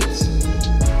goods.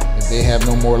 If they have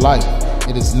no more life,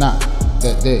 it is not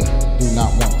that they do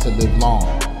not want to live long.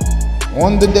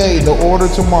 On the day the order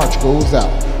to march goes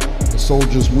out, the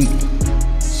soldiers weep.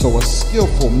 So a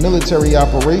skillful military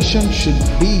operation should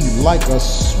be like a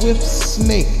swift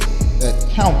snake that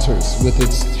counters with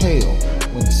its tail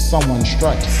when someone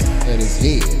strikes at his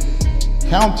head.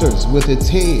 counters with its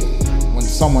head when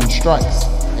someone strikes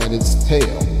at its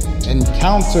tail, and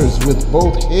counters with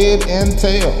both head and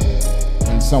tail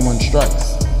when someone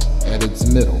strikes at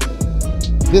its middle.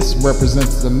 This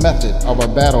represents the method of a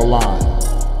battle line,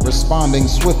 responding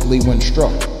swiftly when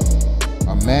struck.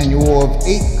 A manual of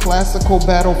 8 classical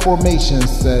battle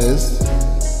formations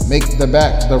says, make the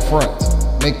back the front,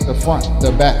 make the front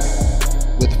the back,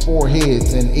 with 4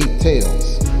 heads and 8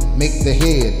 tails. Make the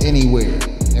head anywhere,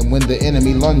 and when the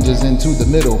enemy lunges into the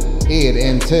middle, head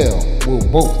and tail will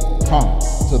both come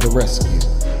to the rescue.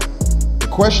 The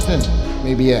question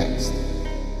may be asked,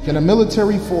 can a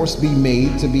military force be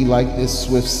made to be like this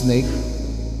swift snake?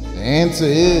 The answer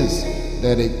is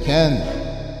that it can.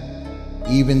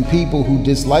 Even people who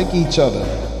dislike each other,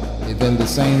 if in the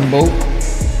same boat,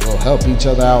 will help each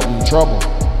other out in trouble.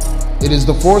 It is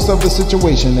the force of the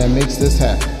situation that makes this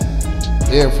happen.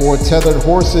 Therefore, tethered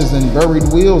horses and buried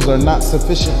wheels are not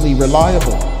sufficiently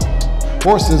reliable.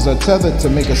 Horses are tethered to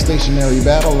make a stationary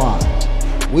battle line.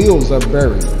 Wheels are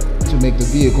buried to make the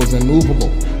vehicles immovable.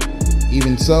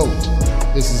 Even so,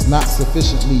 this is not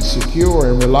sufficiently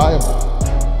secure and reliable.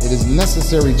 It is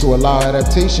necessary to allow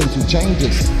adaptation to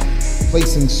changes,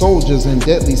 placing soldiers in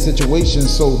deadly situations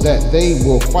so that they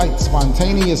will fight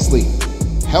spontaneously,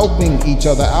 helping each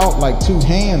other out like 2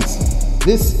 hands.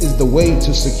 This is the way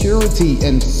to security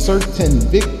and certain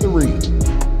victory.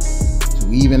 To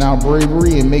even out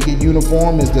bravery and make it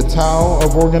uniform is the Tao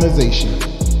of organization.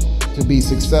 To be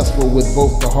successful with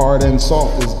both the hard and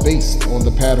soft is based on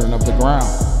the pattern of the ground.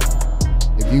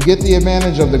 If you get the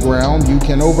advantage of the ground, you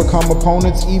can overcome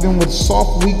opponents even with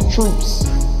soft, weak troops.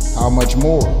 How much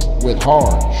more with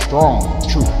hard, strong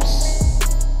troops?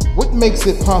 What makes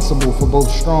it possible for both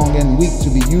strong and weak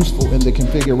to be useful in the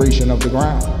configuration of the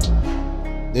ground?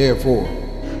 Therefore,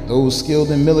 those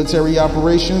skilled in military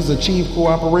operations achieve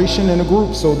cooperation in a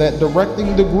group so that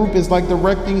directing the group is like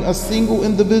directing a single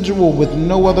individual with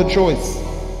no other choice.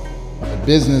 The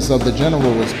business of the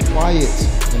general is quiet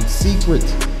and secret,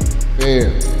 fair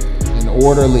and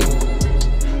orderly.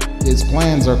 His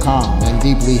plans are calm and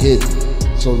deeply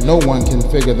hidden, so no one can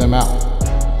figure them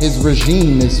out. His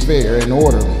regime is fair and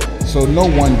orderly, so no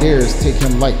one dares take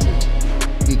him lightly.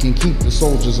 He can keep the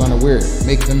soldiers unaware,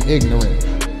 make them ignorant.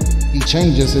 He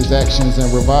changes his actions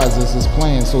and revises his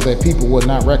plans so that people will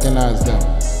not recognize them.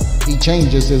 He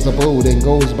changes his abode and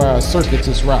goes by a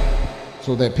circuitous route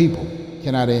so that people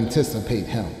cannot anticipate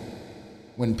him.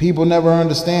 When people never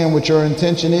understand what your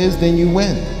intention is, then you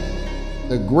win.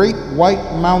 The great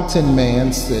white mountain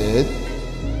man said,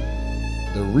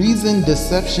 the reason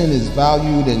deception is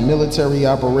valued in military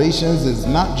operations is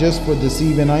not just for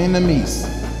deceiving our enemies,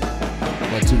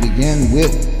 but to begin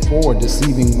with, for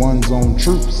deceiving one's own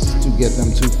troops to get them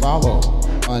to follow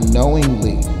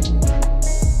unknowingly.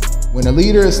 When a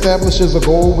leader establishes a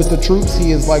goal with the troops,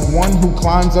 he is like one who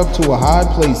climbs up to a high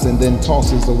place and then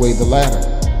tosses away the ladder.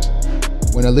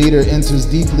 When a leader enters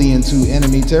deeply into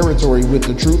enemy territory with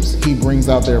the troops, he brings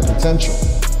out their potential.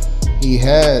 He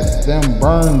has them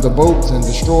burn the boats and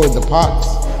destroy the pots,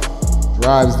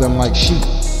 drives them like sheep,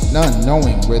 none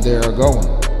knowing where they are going.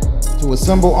 To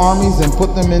assemble armies and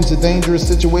put them into dangerous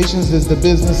situations is the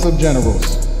business of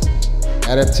generals.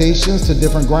 Adaptations to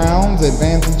different grounds,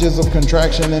 advantages of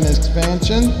contraction and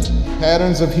expansion,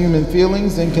 patterns of human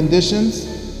feelings and conditions,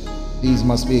 these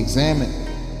must be examined.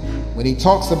 When he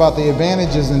talks about the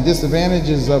advantages and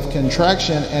disadvantages of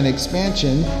contraction and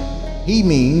expansion, he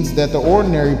means that the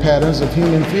ordinary patterns of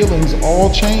human feelings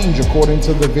all change according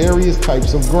to the various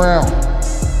types of ground.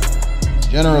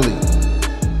 Generally,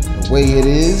 the way it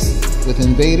is with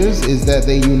invaders is that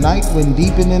they unite when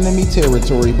deep in enemy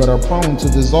territory but are prone to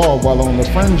dissolve while on the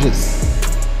fringes.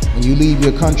 When you leave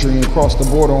your country and cross the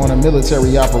border on a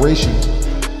military operation,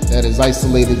 that is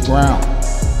isolated ground.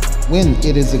 When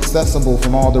it is accessible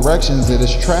from all directions, it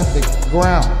is trafficked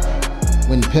ground.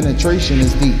 When penetration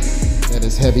is deep, that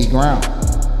is heavy ground.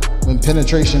 When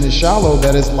penetration is shallow,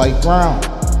 that is light ground.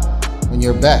 When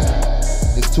your back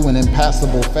is to an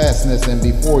impassable fastness and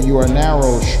before you are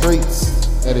narrow straits,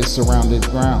 that is surrounded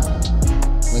ground.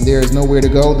 When there is nowhere to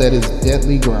go, that is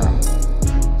deadly ground.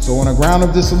 So on a ground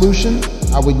of dissolution,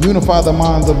 I would unify the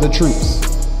minds of the troops.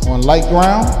 On light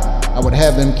ground, I would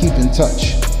have them keep in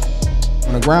touch.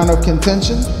 On a ground of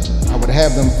contention, I would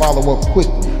have them follow up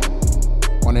quickly.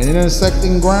 On an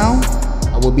intersecting ground,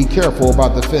 I would be careful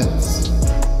about the fence.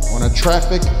 On a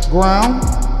traffic ground,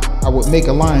 I would make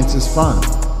alliances firm.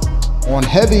 On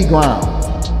heavy ground,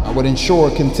 I would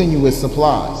ensure continuous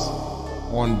supplies.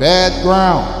 On bad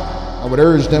ground, I would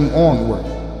urge them onward.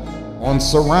 On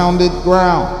surrounded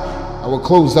ground, I would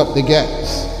close up the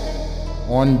gaps.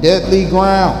 On deadly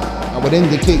ground, I would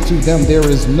indicate to them there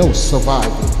is no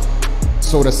survival.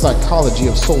 So the psychology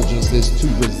of soldiers is to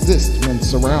resist when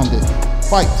surrounded,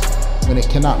 fight when it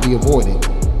cannot be avoided,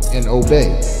 and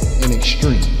obey in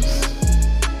extremes.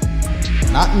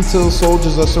 Not until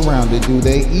soldiers are surrounded do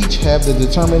they each have the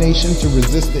determination to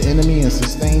resist the enemy and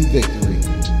sustain victory.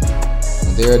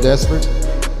 When they are desperate,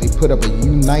 they put up a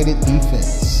united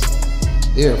defense.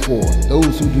 Therefore,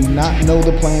 those who do not know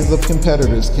the plans of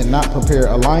competitors cannot prepare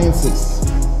alliances.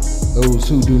 Those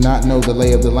who do not know the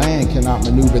lay of the land cannot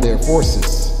maneuver their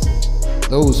forces.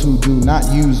 Those who do not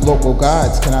use local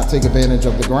guides cannot take advantage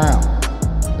of the ground.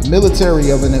 The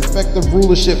military of an effective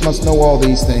rulership must know all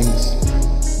these things.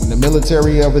 When the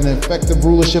military of an effective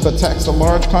rulership attacks a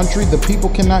large country, the people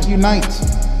cannot unite.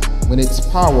 When its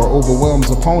power overwhelms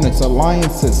opponents,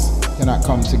 alliances cannot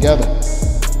come together.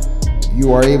 If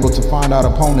you are able to find out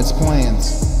opponents'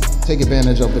 plans, take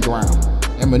advantage of the ground,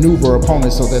 and maneuver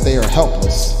opponents so that they are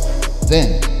helpless,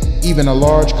 then even a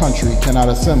large country cannot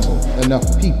assemble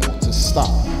enough people to stop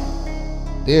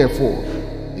you. Therefore,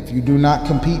 if you do not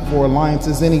compete for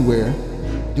alliances anywhere,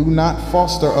 do not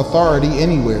foster authority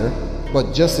anywhere,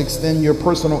 but just extend your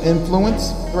personal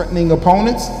influence, threatening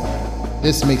opponents,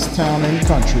 this makes town and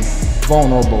country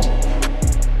vulnerable.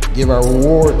 Give out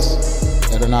rewards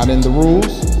that are not in the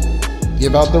rules.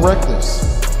 Give out directives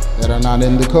that are not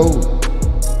in the code.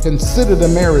 Consider the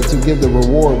merit to give the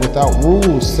reward without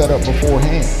rules set up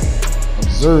beforehand.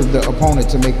 Observe the opponent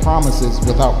to make promises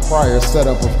without prior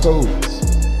setup of codes.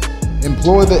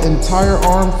 Employ the entire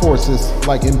armed forces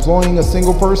like employing a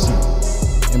single person.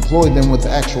 Employ them with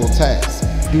actual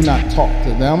tasks. Do not talk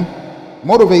to them.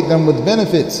 Motivate them with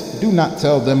benefits. Do not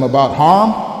tell them about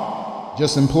harm.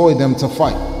 Just employ them to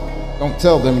fight. Don't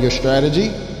tell them your strategy.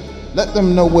 Let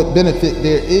them know what benefit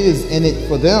there is in it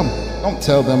for them. Don't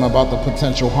tell them about the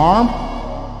potential harm.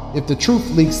 If the truth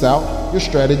leaks out, your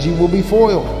strategy will be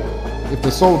foiled. If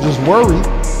the soldiers worry,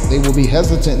 they will be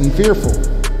hesitant and fearful.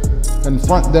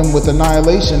 Confront them with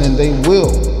annihilation and they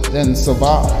will then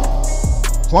survive.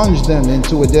 Plunge them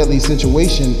into a deadly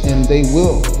situation and they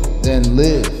will then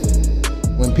live.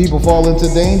 When people fall into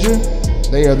danger,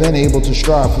 they are then able to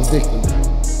strive for victory.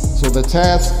 So the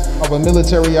task of a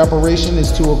military operation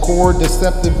is to accord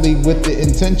deceptively with the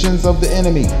intentions of the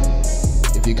enemy.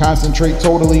 If you concentrate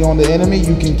totally on the enemy,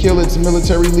 you can kill its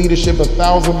military leadership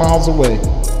 1,000 miles away.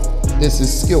 This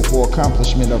is skillful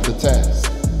accomplishment of the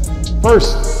task.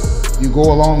 First, you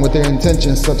go along with their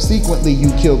intentions. Subsequently,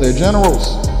 you kill their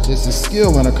generals. This is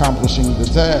skill in accomplishing the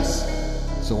task.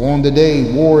 So on the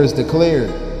day war is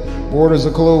declared, borders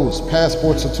are closed,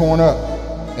 passports are torn up,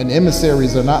 and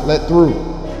emissaries are not let through.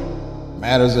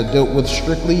 Matters are dealt with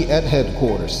strictly at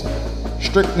headquarters.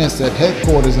 Strictness at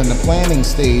headquarters in the planning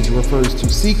stage refers to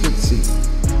secrecy.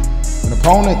 When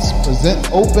opponents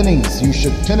present openings, you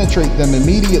should penetrate them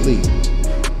immediately.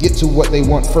 Get to what they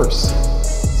want first.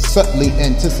 Subtly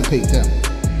anticipate them.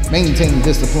 Maintain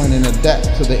discipline and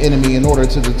adapt to the enemy in order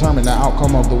to determine the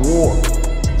outcome of the war.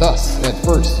 Thus, at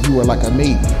first, you are like a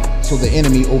maiden, so the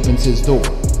enemy opens his door.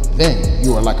 Then,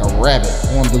 you are like a rabbit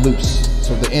on the loose,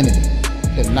 so the enemy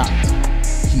cannot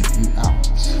keep you out.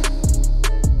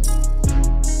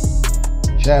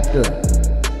 Chapter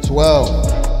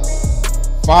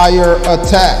 12. Fire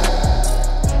attack.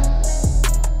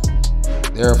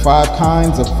 There are 5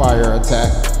 kinds of fire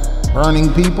attack: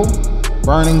 burning people,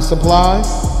 burning supplies,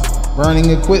 burning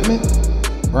equipment,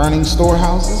 burning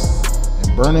storehouses,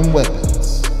 and burning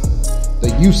weapons.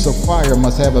 The use of fire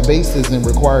must have a basis and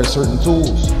require certain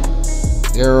tools.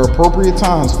 There are appropriate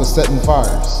times for setting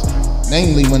fires,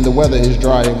 namely when the weather is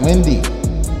dry and windy.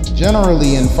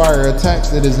 Generally, in fire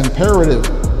attacks, it is imperative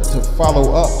to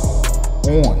follow up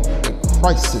on the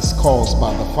crisis caused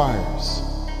by the fires.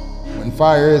 When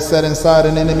fire is set inside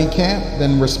an enemy camp,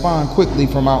 then respond quickly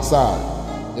from outside.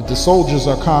 If the soldiers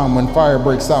are calm when fire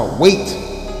breaks out, wait,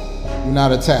 do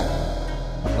not attack.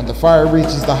 When the fire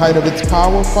reaches the height of its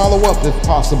power, follow up if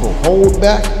possible. Hold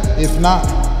back if not.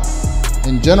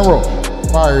 In general,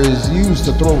 fire is used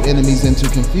to throw enemies into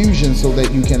confusion so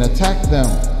that you can attack them.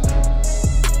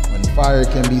 When fire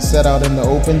can be set out in the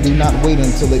open, do not wait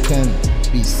until it can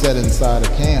be set inside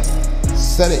a camp.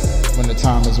 Set it when the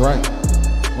time is right.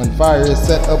 When fire is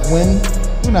set upwind,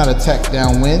 do not attack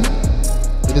downwind.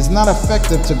 It is not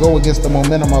effective to go against the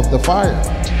momentum of the fire,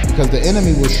 because the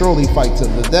enemy will surely fight to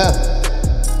the death.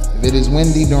 If it is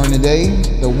windy during the day,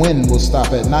 the wind will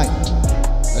stop at night.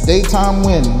 A daytime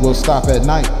wind will stop at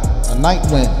night. A night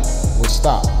wind will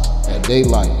stop at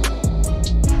daylight.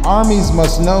 Armies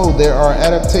must know there are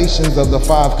adaptations of the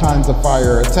 5 kinds of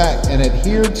fire attack and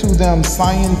adhere to them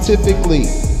scientifically.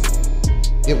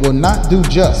 it will not do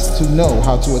just to know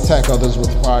how to attack others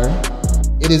with fire.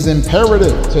 It is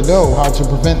imperative to know how to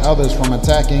prevent others from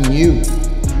attacking you.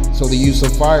 So the use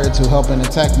of fire to help an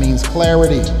attack means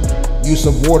clarity. Use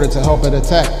of water to help an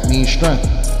attack means strength.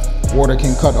 Water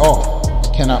can cut off,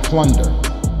 but cannot plunder.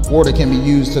 Water can be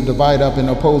used to divide up an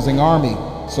opposing army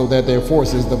so that their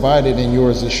force is divided and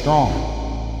yours is strong.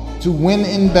 To win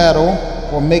in battle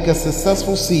or make a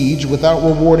successful siege without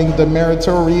rewarding the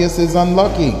meritorious is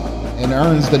unlucky and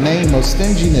earns the name of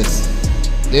stinginess.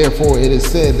 Therefore, it is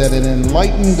said that an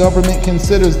enlightened government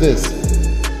considers this,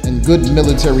 and good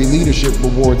military leadership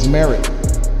rewards merit.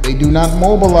 They do not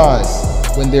mobilize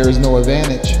when there is no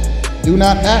advantage. Do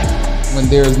not act when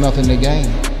there is nothing to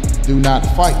gain. Do not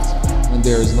fight when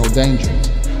there is no danger.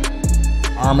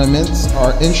 Armaments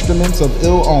are instruments of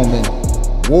ill omen.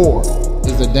 War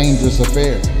is a dangerous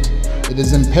affair. It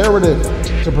is imperative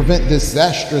to prevent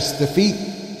disastrous defeat,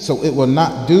 so it will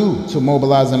not do to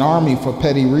mobilize an army for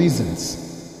petty reasons.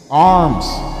 Arms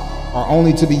are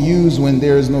only to be used when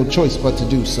there is no choice but to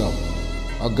do so.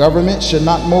 A government should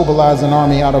not mobilize an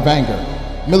army out of anger.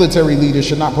 Military leaders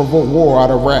should not provoke war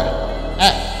out of wrath.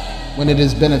 Act when it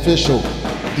is beneficial.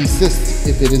 Desist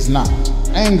if it is not.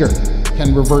 Anger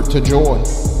can revert to joy.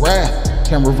 Wrath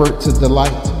can revert to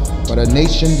delight. But a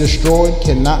nation destroyed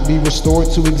cannot be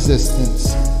restored to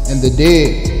existence, and the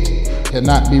dead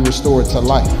cannot be restored to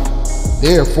life.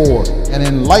 Therefore, an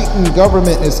enlightened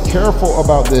government is careful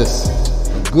about this.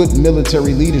 A good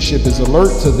military leadership is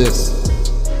alert to this.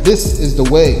 This is the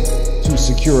way to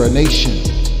secure a nation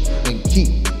and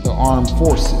keep the armed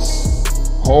forces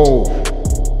whole.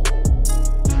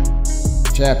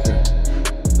 Chapter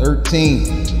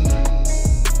 13.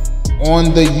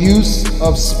 On the use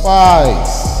of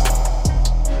spies.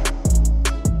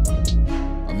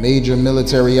 A major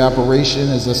military operation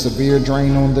is a severe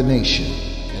drain on the nation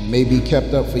and may be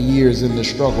kept up for years in the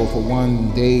struggle for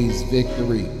one day's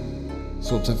victory.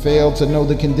 So to fail to know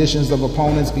the conditions of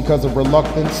opponents because of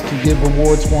reluctance to give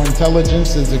rewards for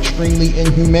intelligence is extremely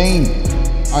inhumane,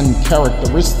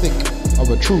 uncharacteristic of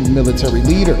a true military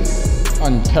leader,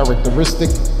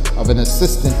 uncharacteristic of an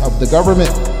assistant of the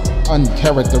government,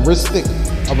 uncharacteristic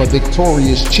of a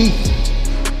victorious chief.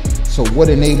 So what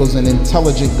enables an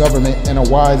intelligent government and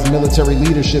a wise military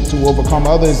leadership to overcome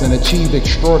others and achieve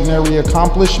extraordinary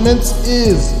accomplishments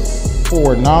is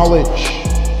foreknowledge.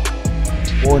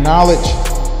 Foreknowledge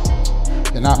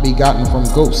cannot be gotten from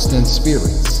ghosts and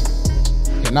spirits,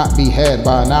 cannot be had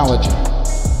by analogy,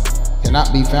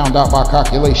 cannot be found out by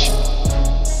calculation.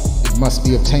 It must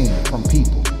be obtained from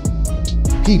people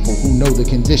who know the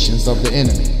conditions of the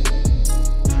enemy.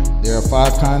 There are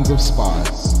 5 kinds of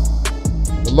spies: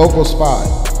 the local spy,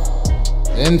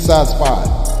 the inside spy,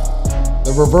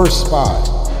 the reverse spy,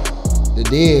 the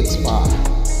dead spy,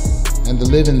 and the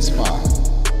living spy.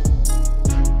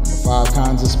 When the 5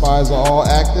 kinds of spies are all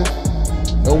active,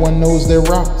 no one knows their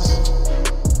routes.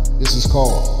 This is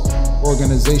called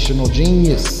organizational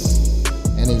genius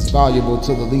and is valuable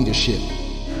to the leadership.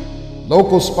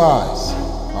 Local spies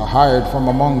are hired from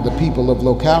among the people of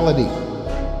locality.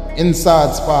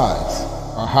 Inside spies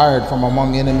are hired from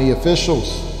among enemy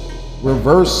officials.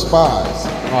 Reverse spies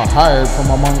are hired from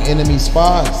among enemy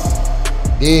spies.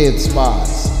 Dead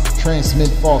spies transmit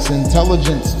false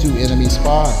intelligence to enemy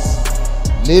spies.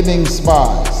 Living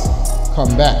spies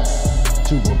come back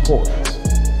to report.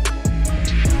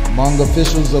 Among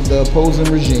officials of the opposing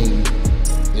regime,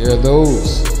 there are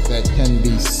those that can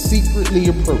be secretly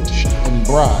approached and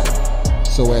bribed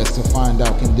so as to find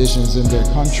out conditions in their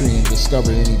country and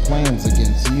discover any plans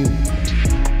against you.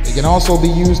 They can also be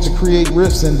used to create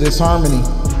rifts and disharmony.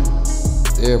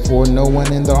 Therefore, no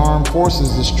one in the armed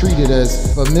forces is treated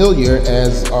as familiar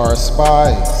as are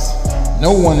spies.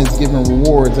 No one is given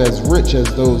rewards as rich as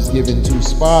those given to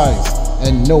spies,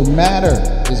 and no matter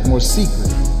is more secret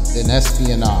than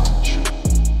espionage.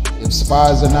 If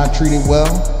spies are not treated well,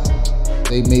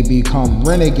 they may become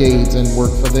renegades and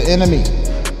work for the enemy.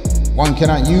 One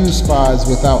cannot use spies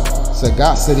without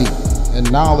sagacity and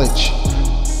knowledge.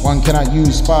 One cannot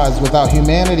use spies without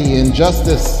humanity and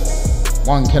justice.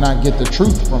 One cannot get the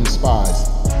truth from spies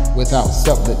without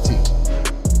subtlety.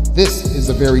 This is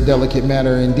a very delicate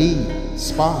matter indeed.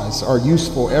 Spies are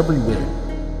useful everywhere.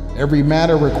 Every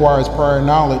matter requires prior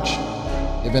knowledge.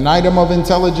 If an item of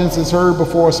intelligence is heard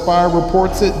before a spy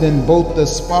reports it, then both the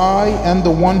spy and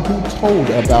the one who told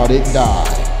about it die.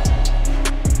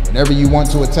 Whenever you want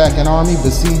to attack an army,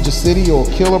 besiege a city, or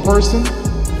kill a person,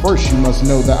 first you must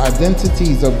know the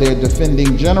identities of their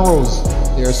defending generals,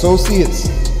 their associates,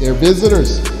 their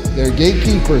visitors, their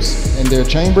gatekeepers, and their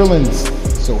chamberlains.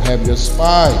 So have your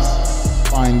spies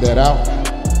find that out.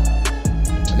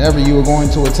 Whenever you are going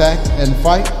to attack and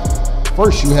fight,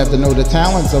 first you have to know the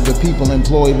talents of the people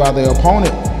employed by the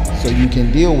opponent so you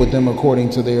can deal with them according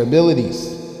to their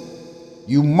abilities.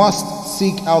 You must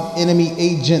seek out enemy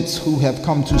agents who have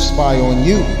come to spy on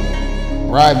you,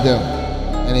 bribe them,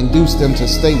 and induce them to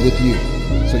stay with you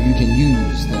so you can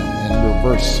use them and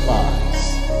reverse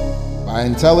spies. By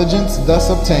intelligence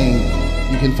thus obtained,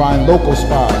 you can find local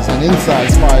spies and inside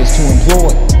spies to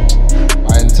employ.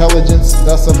 By intelligence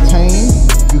thus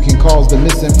obtained, you can cause the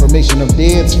misinformation of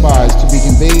dead spies to be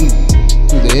conveyed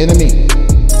to the enemy.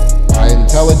 By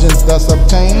intelligence thus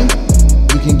obtained,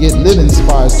 you can get living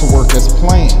spies to work as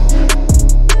planned.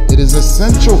 It is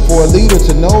essential for a leader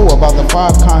to know about the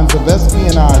 5 kinds of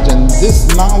espionage, and this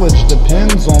knowledge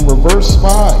depends on reverse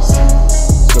spies.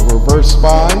 So reverse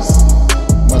spies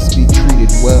must be treated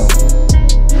well.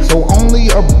 So only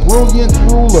a brilliant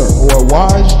ruler or a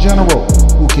wise general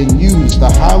who can use the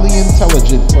highly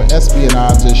intelligent for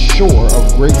espionage is sure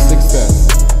of great success.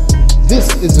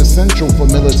 This is essential for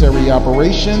military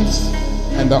operations,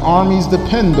 and the armies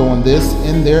depend on this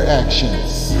in their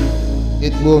actions.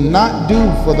 It will not do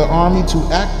for the army to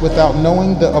act without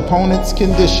knowing the opponent's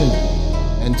condition,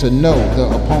 and to know the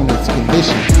opponent's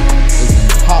condition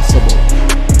is impossible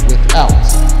without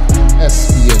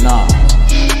espionage.